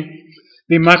comprehend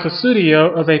the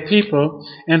makusudio of a people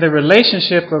and the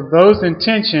relationship of those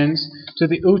intentions to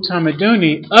the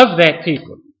utamaduni of that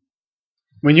people.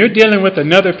 When you're dealing with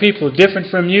another people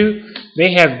different from you,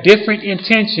 they have different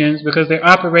intentions because they're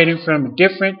operating from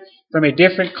a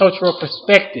different cultural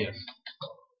perspective.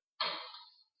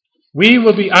 We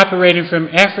will be operating from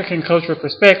African cultural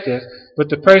perspective, but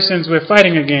the persons we're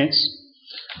fighting against,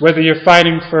 whether you're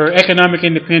fighting for economic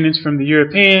independence from the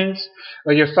Europeans,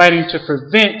 or you're fighting to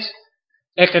prevent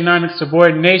economic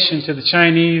subordination to the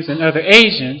Chinese and other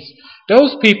Asians,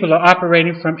 those people are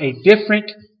operating from a different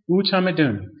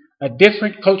utamaduni, a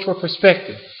different cultural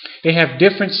perspective. They have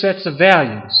different sets of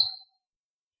values.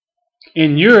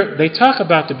 In Europe, they talk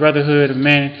about the brotherhood of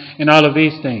man and all of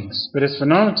these things. But as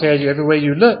Fanon tells you, everywhere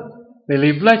you look, they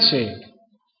leave bloodshed.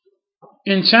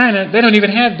 In China, they don't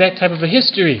even have that type of a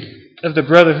history of the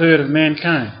brotherhood of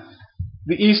mankind.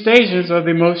 The East Asians are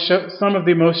some of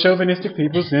the most chauvinistic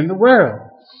peoples in the world.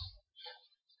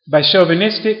 By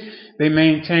chauvinistic, they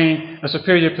maintain a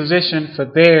superior position for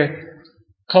their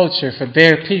culture, for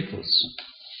their peoples.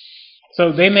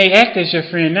 So they may act as your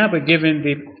friend now, but given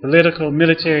the political,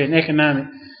 military, and economic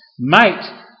might,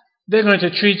 they're going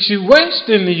to treat you worse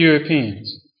than the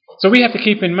Europeans. So we have to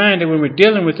keep in mind that when we're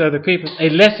dealing with other people, a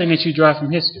lesson that you draw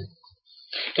from history.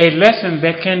 A lesson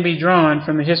that can be drawn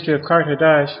from the history of Kart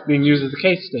Hadasht being used as a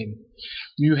case study.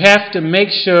 You have to make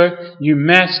sure you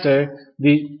master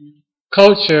the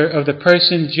culture of the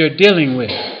persons you're dealing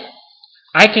with.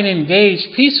 I can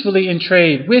engage peacefully in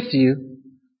trade with you,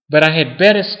 but I had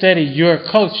better study your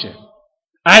culture.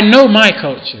 I know my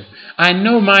culture. I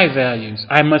know my values.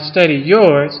 I must study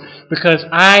yours because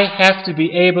I have to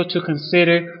be able to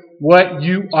consider what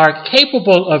you are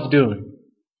capable of doing.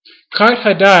 Kart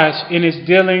Hadasht, in its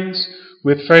dealings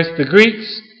with first the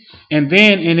Greeks and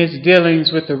then in its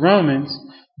dealings with the Romans,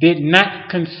 did not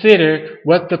consider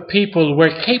what the people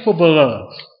were capable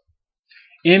of.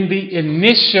 In the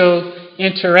initial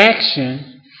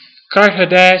interaction, Kart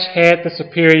Hadasht had the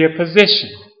superior position.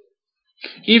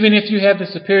 Even if you have the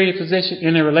superior position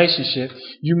in a relationship,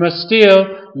 you must still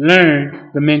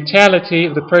learn the mentality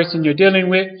of the person you're dealing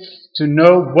with to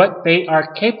know what they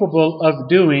are capable of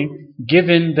doing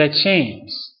given the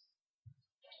chance.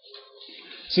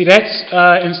 See, that's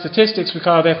in statistics we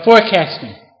call that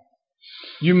forecasting.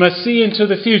 You must see into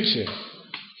the future.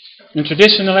 In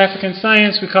traditional African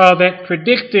science we call that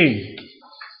predicting,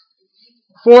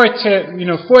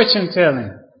 fortune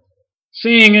telling.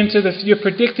 Seeing into you're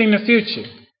predicting the future.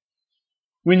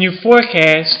 When you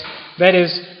forecast, that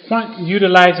is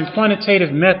utilizing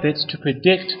quantitative methods to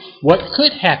predict what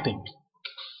could happen.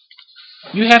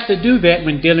 You have to do that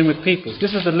when dealing with people.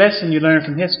 This is a lesson you learn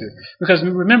from history. Because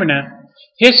remember now,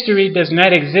 history does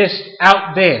not exist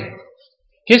out there.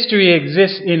 History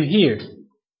exists in here.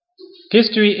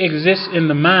 History exists in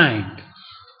the mind.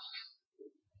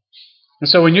 And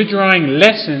so when you're drawing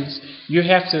lessons, you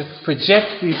have to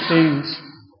project these things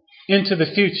into the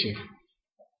future.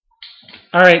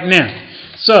 All right, now,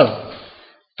 so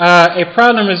a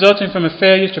problem resulting from a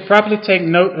failure to properly take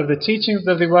note of the teachings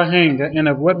of the Wahanga and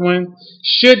of what one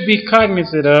should be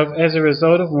cognizant of as a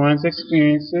result of one's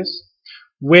experiences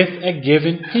with a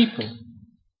given people.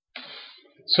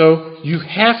 So you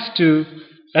have to,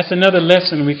 that's another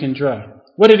lesson we can draw.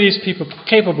 What are these people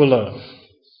capable of?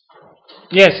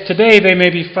 Yes, today they may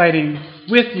be fighting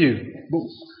with you,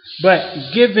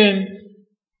 but given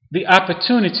the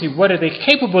opportunity, what are they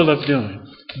capable of doing?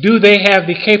 Do they have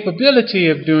the capability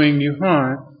of doing you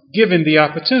harm given the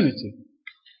opportunity?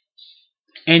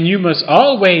 And you must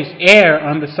always err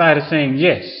on the side of saying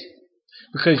yes,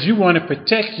 because you want to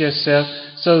protect yourself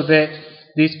so that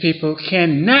these people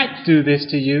cannot do this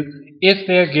to you if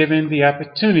they're given the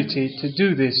opportunity to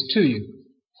do this to you.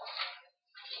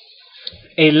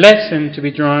 A lesson to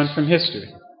be drawn from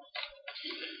history.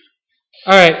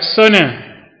 Alright, so now,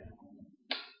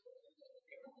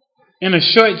 in a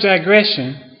short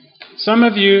digression, some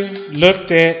of you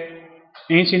looked at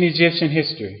ancient Egyptian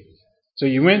history. So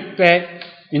you went back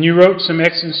and you wrote some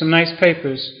nice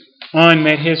papers on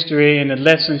that history and the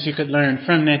lessons you could learn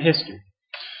from that history.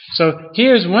 So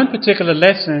here's one particular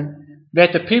lesson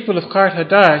that the people of Kart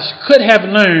Hadasht could have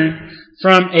learned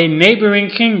from a neighboring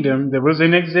kingdom that was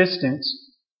in existence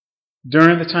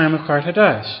during the time of Kart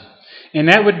Hadasht. And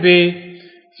that would be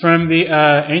from the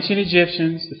ancient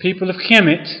Egyptians, the people of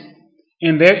Kemet,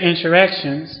 and their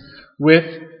interactions with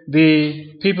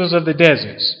the peoples of the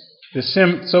deserts, the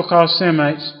so-called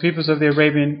Semites, peoples of the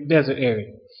Arabian desert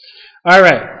area. All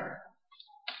right.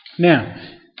 Now,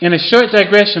 in a short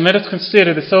digression, let us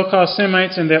consider the so-called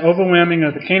Semites and their overwhelming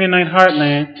of the Canaanite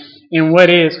heartland in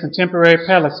what is contemporary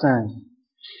Palestine.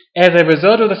 As a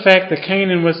result of the fact that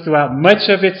Canaan was throughout much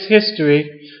of its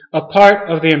history a part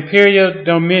of the imperial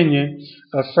dominion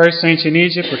of first ancient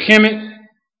Egypt or Kemet,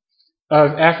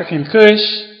 of African Kush,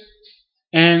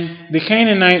 and the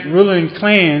Canaanite ruling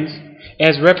clans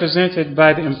as represented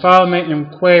by the Mfalme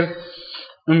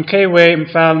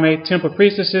Mfalme temple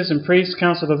priestesses and priests,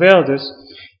 council of elders,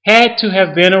 had to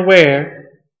have been aware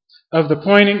of the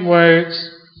pointing words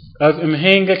of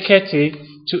Mhenga Keti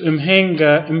to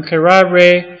Mhenga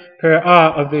Mkerare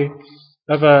Per'a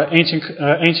of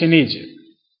ancient Egypt.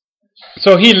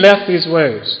 So he left these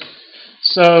words.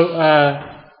 So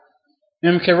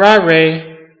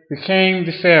Mkerare became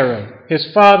the Pharaoh. His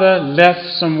father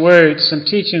left some words, some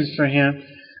teachings for him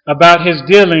about his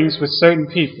dealings with certain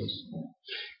peoples.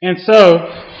 And so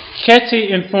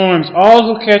Keti informs all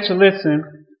who care to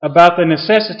listen about the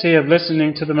necessity of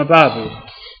listening to the Mababu.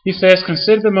 He says,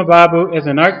 consider the Mababu as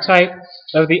an archetype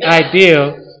of the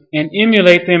ideal and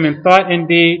emulate them in thought and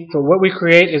deed, for what we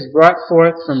create is brought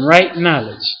forth from right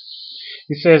knowledge.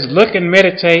 He says, look and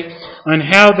meditate on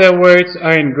how their words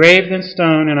are engraved in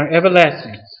stone and are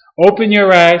everlasting. Open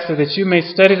your eyes so that you may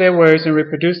study their words and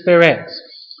reproduce their acts.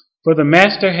 For the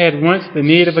master had once the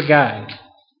need of a guide.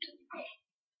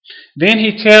 Then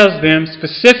he tells them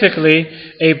specifically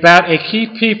about a key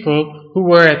people who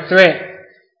were a threat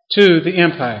to the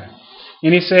empire.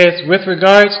 And he says, with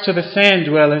regards to the sand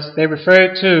dwellers, they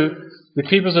referred to the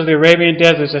peoples of the Arabian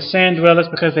deserts as sand dwellers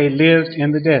because they lived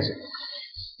in the desert.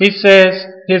 He says,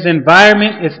 his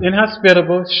environment is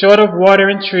inhospitable, short of water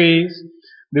and trees.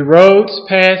 The roads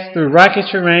pass through rocky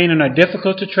terrain and are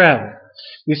difficult to travel.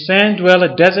 The sand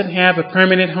dweller doesn't have a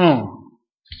permanent home.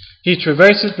 He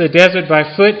traverses the desert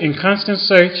by foot in constant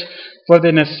search for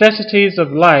the necessities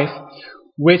of life,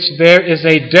 which there is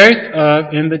a dearth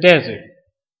of in the desert.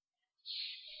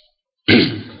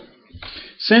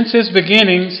 Since his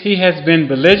beginnings, he has been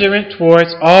belligerent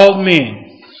towards all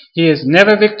men. He is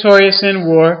never victorious in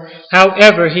war.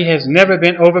 However, he has never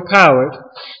been overpowered.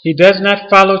 He does not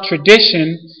follow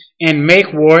tradition and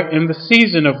make war in the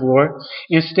season of war.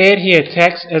 Instead, he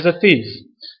attacks as a thief.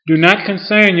 Do not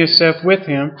concern yourself with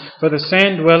him, for the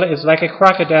sand dweller is like a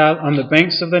crocodile on the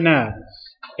banks of the Nile.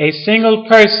 A single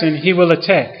person he will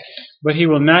attack, but he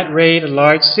will not raid a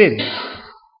large city.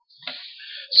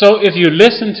 So if you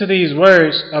listen to these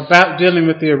words about dealing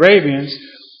with the Arabians,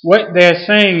 what they're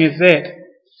saying is that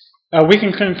we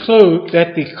can conclude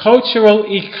that the cultural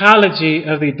ecology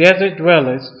of the desert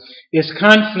dwellers is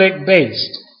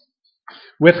conflict-based,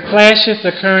 with clashes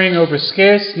occurring over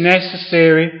scarce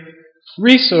necessary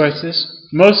resources,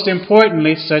 most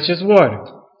importantly such as water.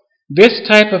 This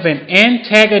type of an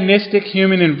antagonistic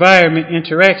human environment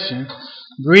interaction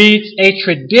breeds a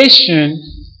tradition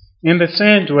in the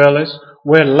sand dwellers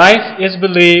where life is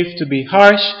believed to be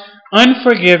harsh,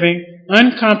 unforgiving,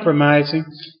 uncompromising,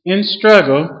 in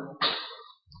struggle,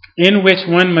 in which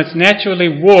one must naturally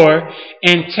war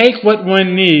and take what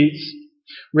one needs,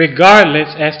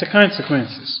 regardless as to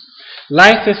consequences.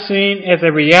 Life is seen as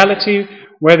a reality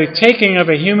where the taking of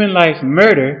a human life,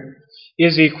 murder,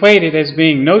 is equated as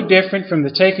being no different from the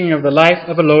taking of the life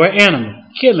of a lower animal,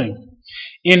 killing.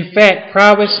 In fact,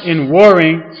 prowess in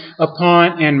warring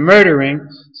upon and murdering,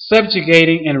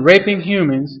 subjugating and raping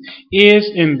humans is,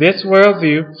 in this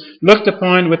worldview, looked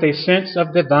upon with a sense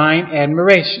of divine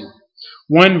admiration.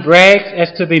 One brags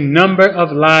as to the number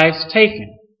of lives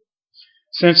taken.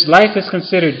 Since life is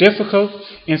considered difficult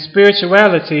and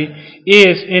spirituality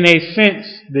is, in a sense,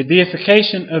 the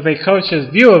deification of a culture's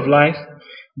view of life,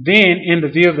 then, in the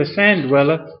view of the sand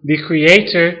dweller, the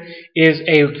creator is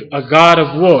a god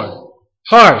of war.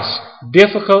 Harsh,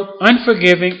 difficult,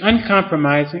 unforgiving,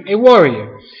 uncompromising, a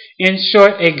warrior. In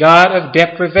short, a god of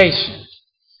deprivation.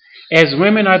 As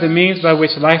women are the means by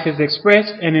which life is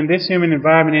expressed, and in this human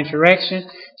environment interaction,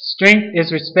 strength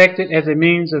is respected as a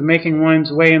means of making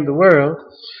one's way in the world.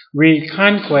 Read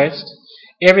conquest.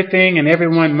 Everything and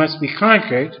everyone must be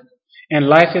conquered, and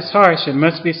life is harsh and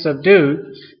must be subdued.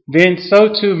 Then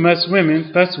so too must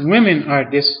women, thus women are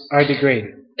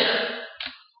degraded.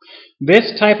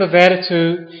 This type of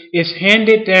attitude is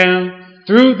handed down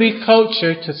through the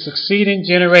culture to succeeding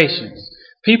generations.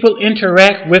 People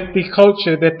interact with the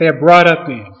culture that they're brought up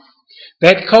in.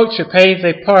 That culture plays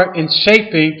a part in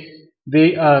shaping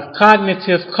the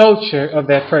cognitive culture of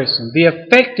that person, the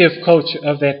affective culture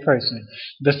of that person,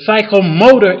 the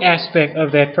psychomotor aspect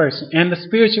of that person, and the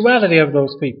spirituality of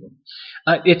those people.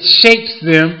 It shapes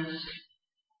them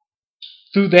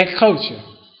through that culture.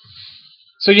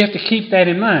 So you have to keep that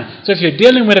in mind. So if you're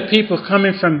dealing with a people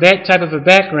coming from that type of a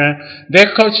background,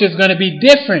 their culture is going to be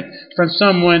different from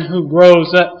someone who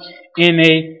grows up in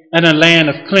a land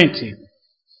of plenty,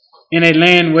 in a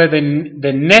land where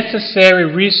the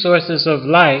necessary resources of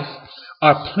life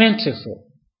are plentiful.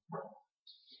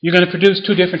 You're going to produce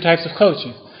two different types of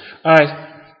culture.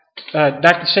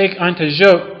 Dr. Sheikh Anta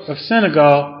Diop of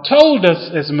Senegal told us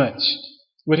as much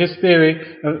with his theory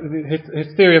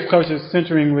of culture,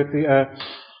 centering with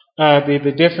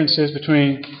the differences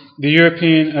between the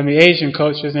European and the Asian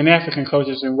cultures and African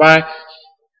cultures, and why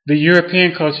the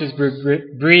European cultures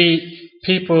breed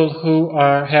people who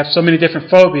have so many different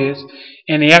phobias,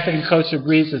 and the African culture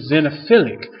breeds a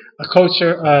xenophilic, a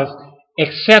culture of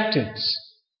acceptance,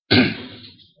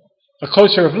 a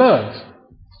culture of love.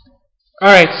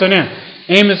 All right, so now,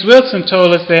 Amos Wilson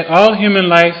told us that all human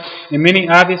life, in many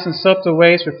obvious and subtle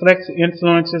ways, reflects the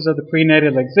influences of the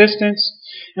prenatal existence,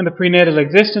 and the prenatal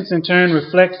existence in turn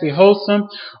reflects the wholesome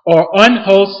or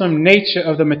unwholesome nature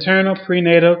of the maternal,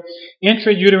 prenatal,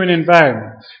 intrauterine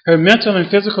environment, her mental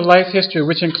and physical life history,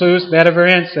 which includes that of her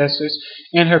ancestors,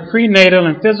 and her prenatal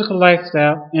and physical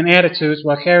lifestyle and attitudes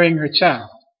while carrying her child.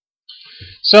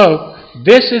 So,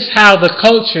 this is how the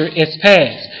culture is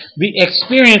passed. The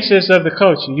experiences of the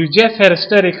culture. You just had a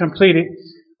study completed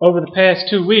over the past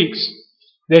 2 weeks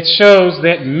that shows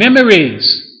that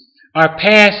memories are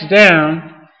passed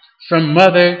down from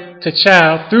mother to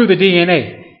child through the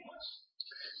DNA.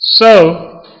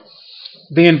 So,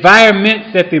 the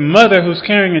environment that the mother who's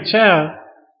carrying a child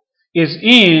is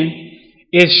in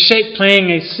is playing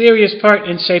a serious part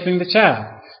in shaping the child.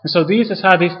 And so this is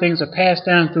how these things are passed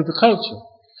down through the culture.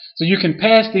 So you can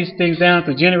pass these things down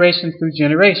through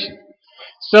generation.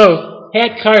 So,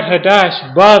 had Kart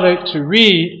Hadasht bothered to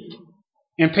read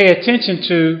and pay attention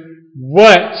to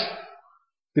what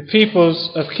the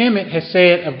peoples of Kemet had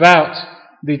said about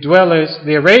the dwellers,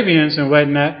 the Arabians and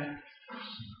whatnot,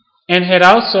 and had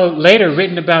also later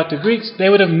written about the Greeks, they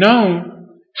would have known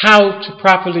how to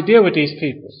properly deal with these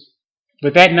people.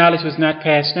 But that knowledge was not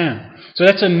passed down. So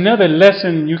that's another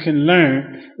lesson you can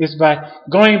learn, is by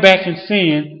going back and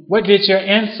seeing what did your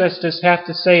ancestors have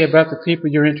to say about the people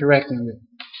you're interacting with.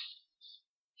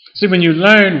 See, when you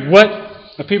learn what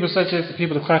the people such as the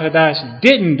people of Kart Hadasht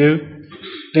didn't do,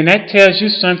 then that tells you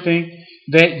something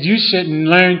that you should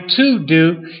learn to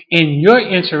do in your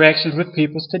interactions with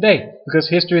peoples today. Because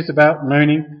history is about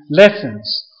learning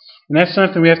lessons. And that's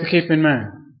something we have to keep in mind.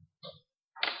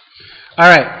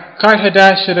 Alright, Kart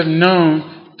Hadasht should have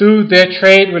known through their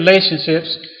trade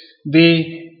relationships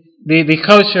the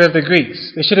culture of the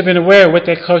Greeks. They should have been aware of what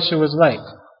that culture was like.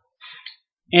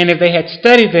 And if they had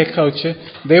studied their culture,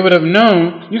 they would have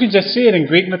known, you can just see it in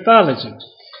Greek mythology.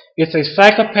 It's a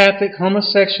psychopathic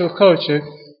homosexual culture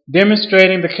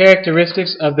demonstrating the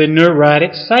characteristics of the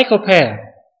neurotic psychopath,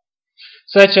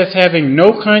 such as having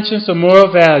no conscience or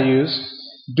moral values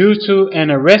due to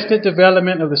an arrested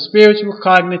development of the spiritual,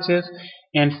 cognitive,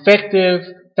 and affective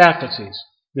faculties.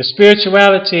 The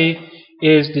spirituality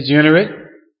is degenerate.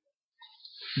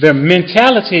 Their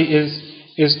mentality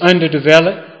is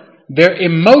underdeveloped. Their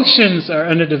emotions are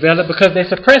underdeveloped because they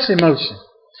suppress emotion.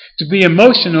 To be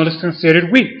emotional is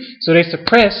considered weak. So they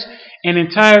suppress an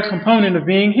entire component of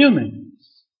being human,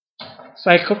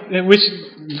 which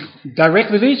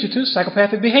directly leads you to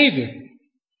psychopathic behavior.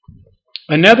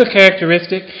 Another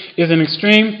characteristic is an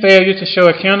extreme failure to show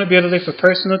accountability for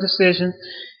personal decisions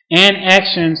and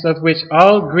actions, of which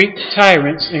all Greek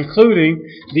tyrants, including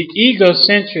the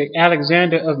egocentric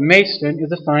Alexander of Macedon,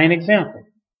 is a fine example.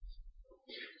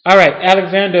 All right,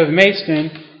 Alexander of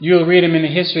Macedon, you'll read him in the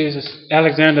history as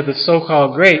Alexander the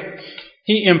so-called Great.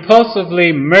 He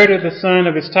impulsively murdered the son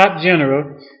of his top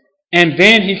general, and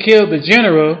then he killed the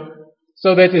general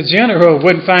so that the general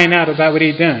wouldn't find out about what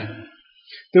he'd done.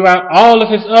 Throughout all of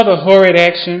his other horrid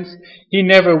actions, he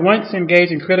never once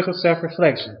engaged in critical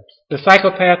self-reflection. The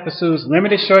psychopath pursues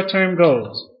limited short-term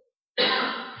goals.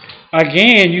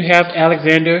 Again, you have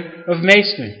Alexander of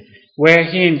Macedon, where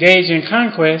he engaged in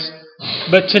conquest,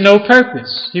 but to no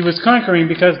purpose. He was conquering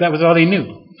because that was all he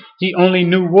knew. He only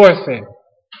knew warfare.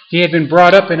 He had been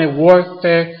brought up in a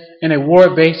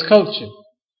war-based culture.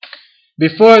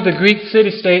 Before the Greek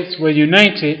city-states were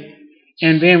united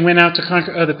and then went out to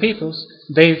conquer other peoples,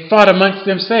 they fought amongst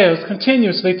themselves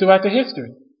continuously throughout the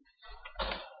history.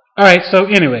 All right, so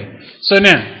anyway. So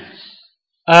now,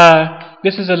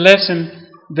 this is a lesson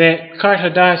that Kart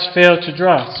Hadasht failed to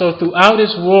draw. So throughout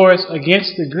his wars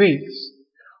against the Greeks,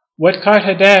 what Kart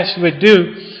Hadasht would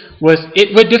do was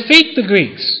it would defeat the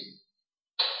Greeks.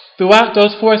 Throughout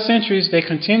those 4 centuries, they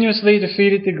continuously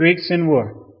defeated the Greeks in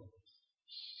war.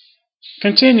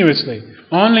 Continuously.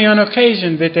 Only on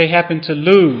occasion did they happen to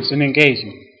lose an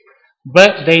engagement.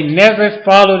 But they never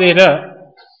followed it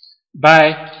up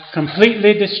by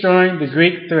completely destroying the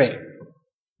Greek threat.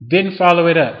 Didn't follow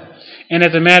it up. And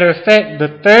as a matter of fact,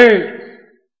 the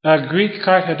third Greek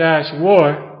Kart Hadasht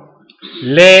war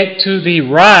led to the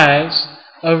rise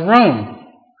of Rome.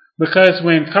 Because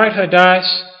when Kart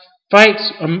Hadasht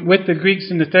fights with the Greeks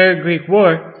in the Third Greek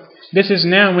War, this is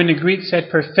now when the Greeks had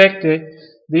perfected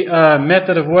the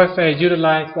method of warfare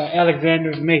utilized by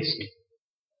Alexander of Macedon.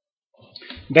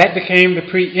 That became the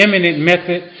preeminent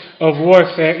method of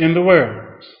warfare in the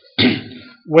world.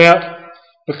 Well,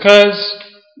 because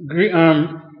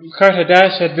Kart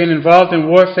Hadasht had been involved in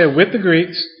warfare with the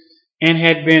Greeks and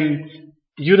had been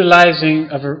utilizing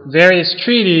various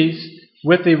treaties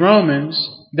with the Romans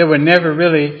that were never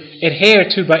really adhered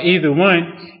to by either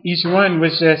one. Each one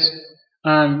was just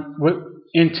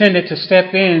intended to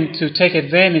step in to take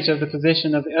advantage of the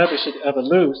position of the other should the other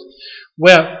lose.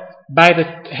 Well, by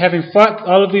having fought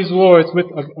all of these wars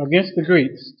against the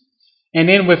Greeks, and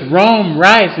then with Rome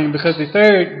rising, because the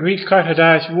third Greek Kart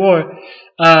Hadasht war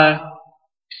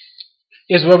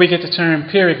is where we get the term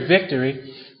Pyrrhic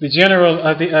victory. The general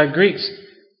of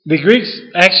the Greeks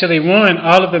actually won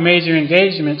all of the major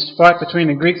engagements fought between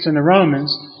the Greeks and the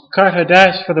Romans. Kart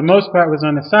Hadasht, for the most part, was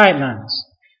on the sidelines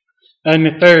in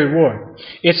the Third War.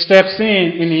 It steps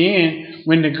in the end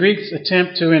when the Greeks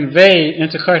attempt to invade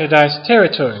into Kart Hadasht's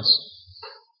territories.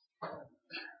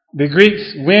 The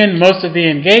Greeks win most of the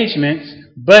engagements,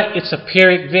 but it's a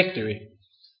Pyrrhic victory.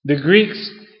 The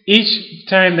Greeks, each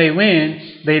time they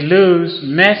win, they lose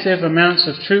massive amounts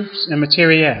of troops and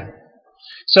materiel.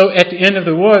 So at the end of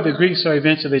the war, the Greeks are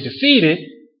eventually defeated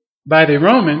by the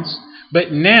Romans,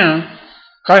 but now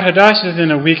Kart Hadasht is in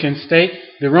a weakened state.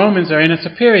 The Romans are in a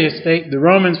superior state. The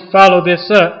Romans follow this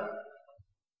up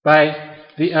by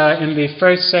in the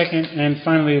first, second, and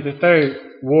finally the third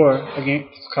war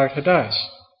against Kart Hadasht.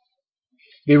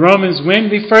 The Romans win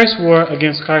the first war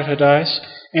against Kart Hadasht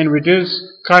and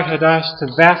reduce Kart Hadasht to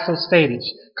vassal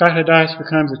status, Kart Hadasht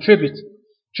becomes a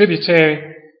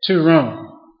tributary to Rome.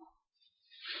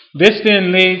 This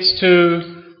then leads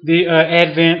to the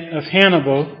advent of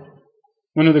Hannibal,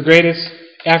 one of the greatest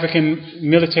African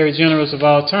military generals of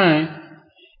all time.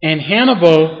 And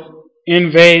Hannibal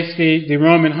invades the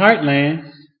Roman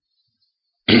heartland,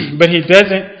 but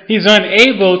he's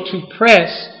unable to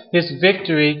press his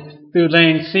victory through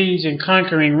laying siege and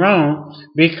conquering Rome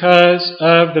because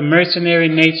of the mercenary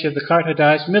nature of the Kart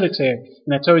Hadasht military.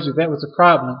 And I told you that was a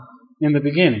problem in the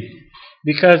beginning.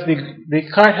 Because the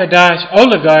Kart Hadasht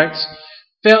oligarchs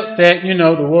felt that,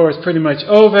 the war was pretty much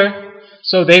over,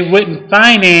 so they wouldn't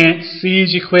finance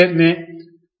siege equipment,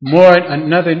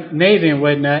 another navy and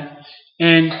whatnot.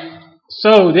 And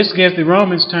so this gives the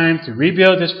Romans time to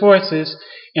rebuild his forces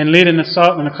and lead an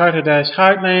assault on the Kart Hadasht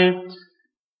heartland.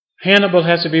 Hannibal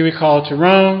has to be recalled to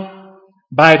Rome.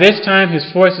 By this time, his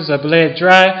forces are bled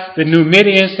dry. The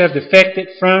Numidians have defected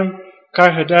from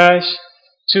Kart Hadasht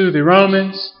to the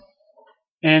Romans.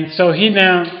 And so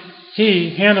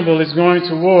Hannibal is going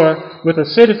to war with a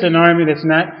citizen army that's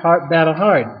not battle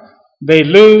hardened. They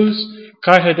lose.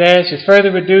 Kart Hadasht is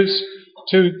further reduced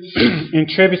to in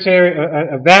tributary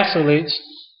vassalage.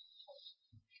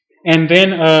 And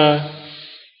then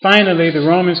finally the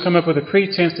Romans come up with a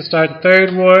pretense to start the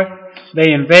third war.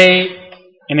 They invade,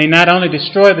 and they not only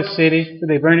destroy the city, but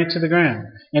they burn it to the ground.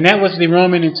 And that was the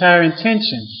Roman entire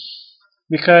intention,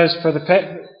 because for the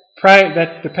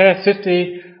past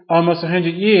 50, almost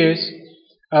 100 years,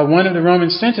 one of the Roman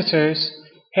senators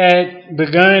had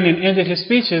begun and ended his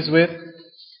speeches with,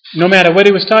 no matter what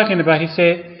he was talking about, he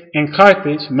said, and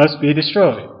Carthage must be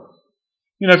destroyed.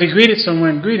 If he greeted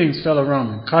someone, greetings, fellow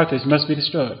Roman, Carthage must be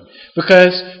destroyed.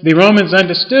 Because the Romans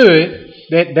understood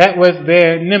that was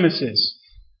their nemesis.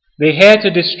 They had to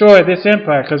destroy this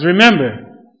empire, because remember,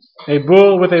 a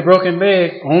bull with a broken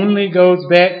leg only goes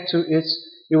back to it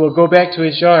will go back to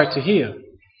its yard to heal.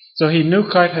 So he knew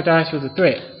Kart Hadasht was a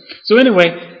threat. So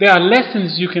anyway, there are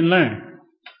lessons you can learn.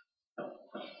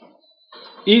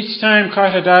 Each time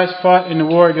Kart Hadasht fought in the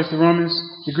war against the Romans,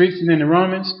 the Greeks and then the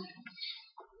Romans,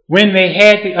 when they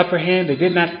had the upper hand, they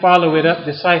did not follow it up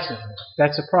decisively.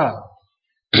 That's a problem.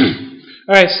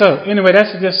 All right, so anyway,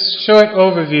 that's just a short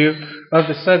overview of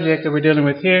the subject that we're dealing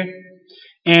with here.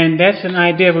 And that's an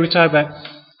idea where we talk about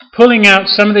pulling out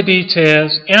some of the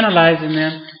details, analyzing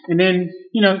them, and then,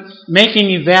 making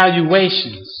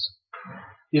evaluations.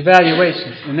 And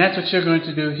that's what you're going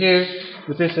to do here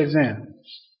with this exam.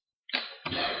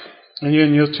 And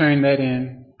you'll turn that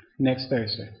in next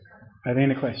Thursday. Are there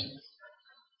any questions?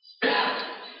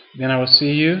 Then I will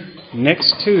see you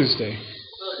next Tuesday.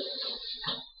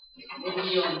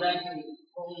 Maybe on that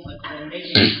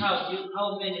explanation,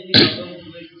 how many people are going to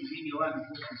make the video one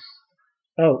question?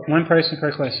 Oh, one person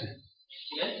per question.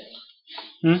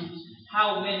 Yes?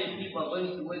 How many people are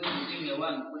going to make the video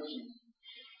one question?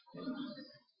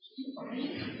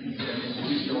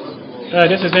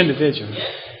 This is individual.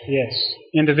 Yes? Yes,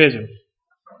 individual.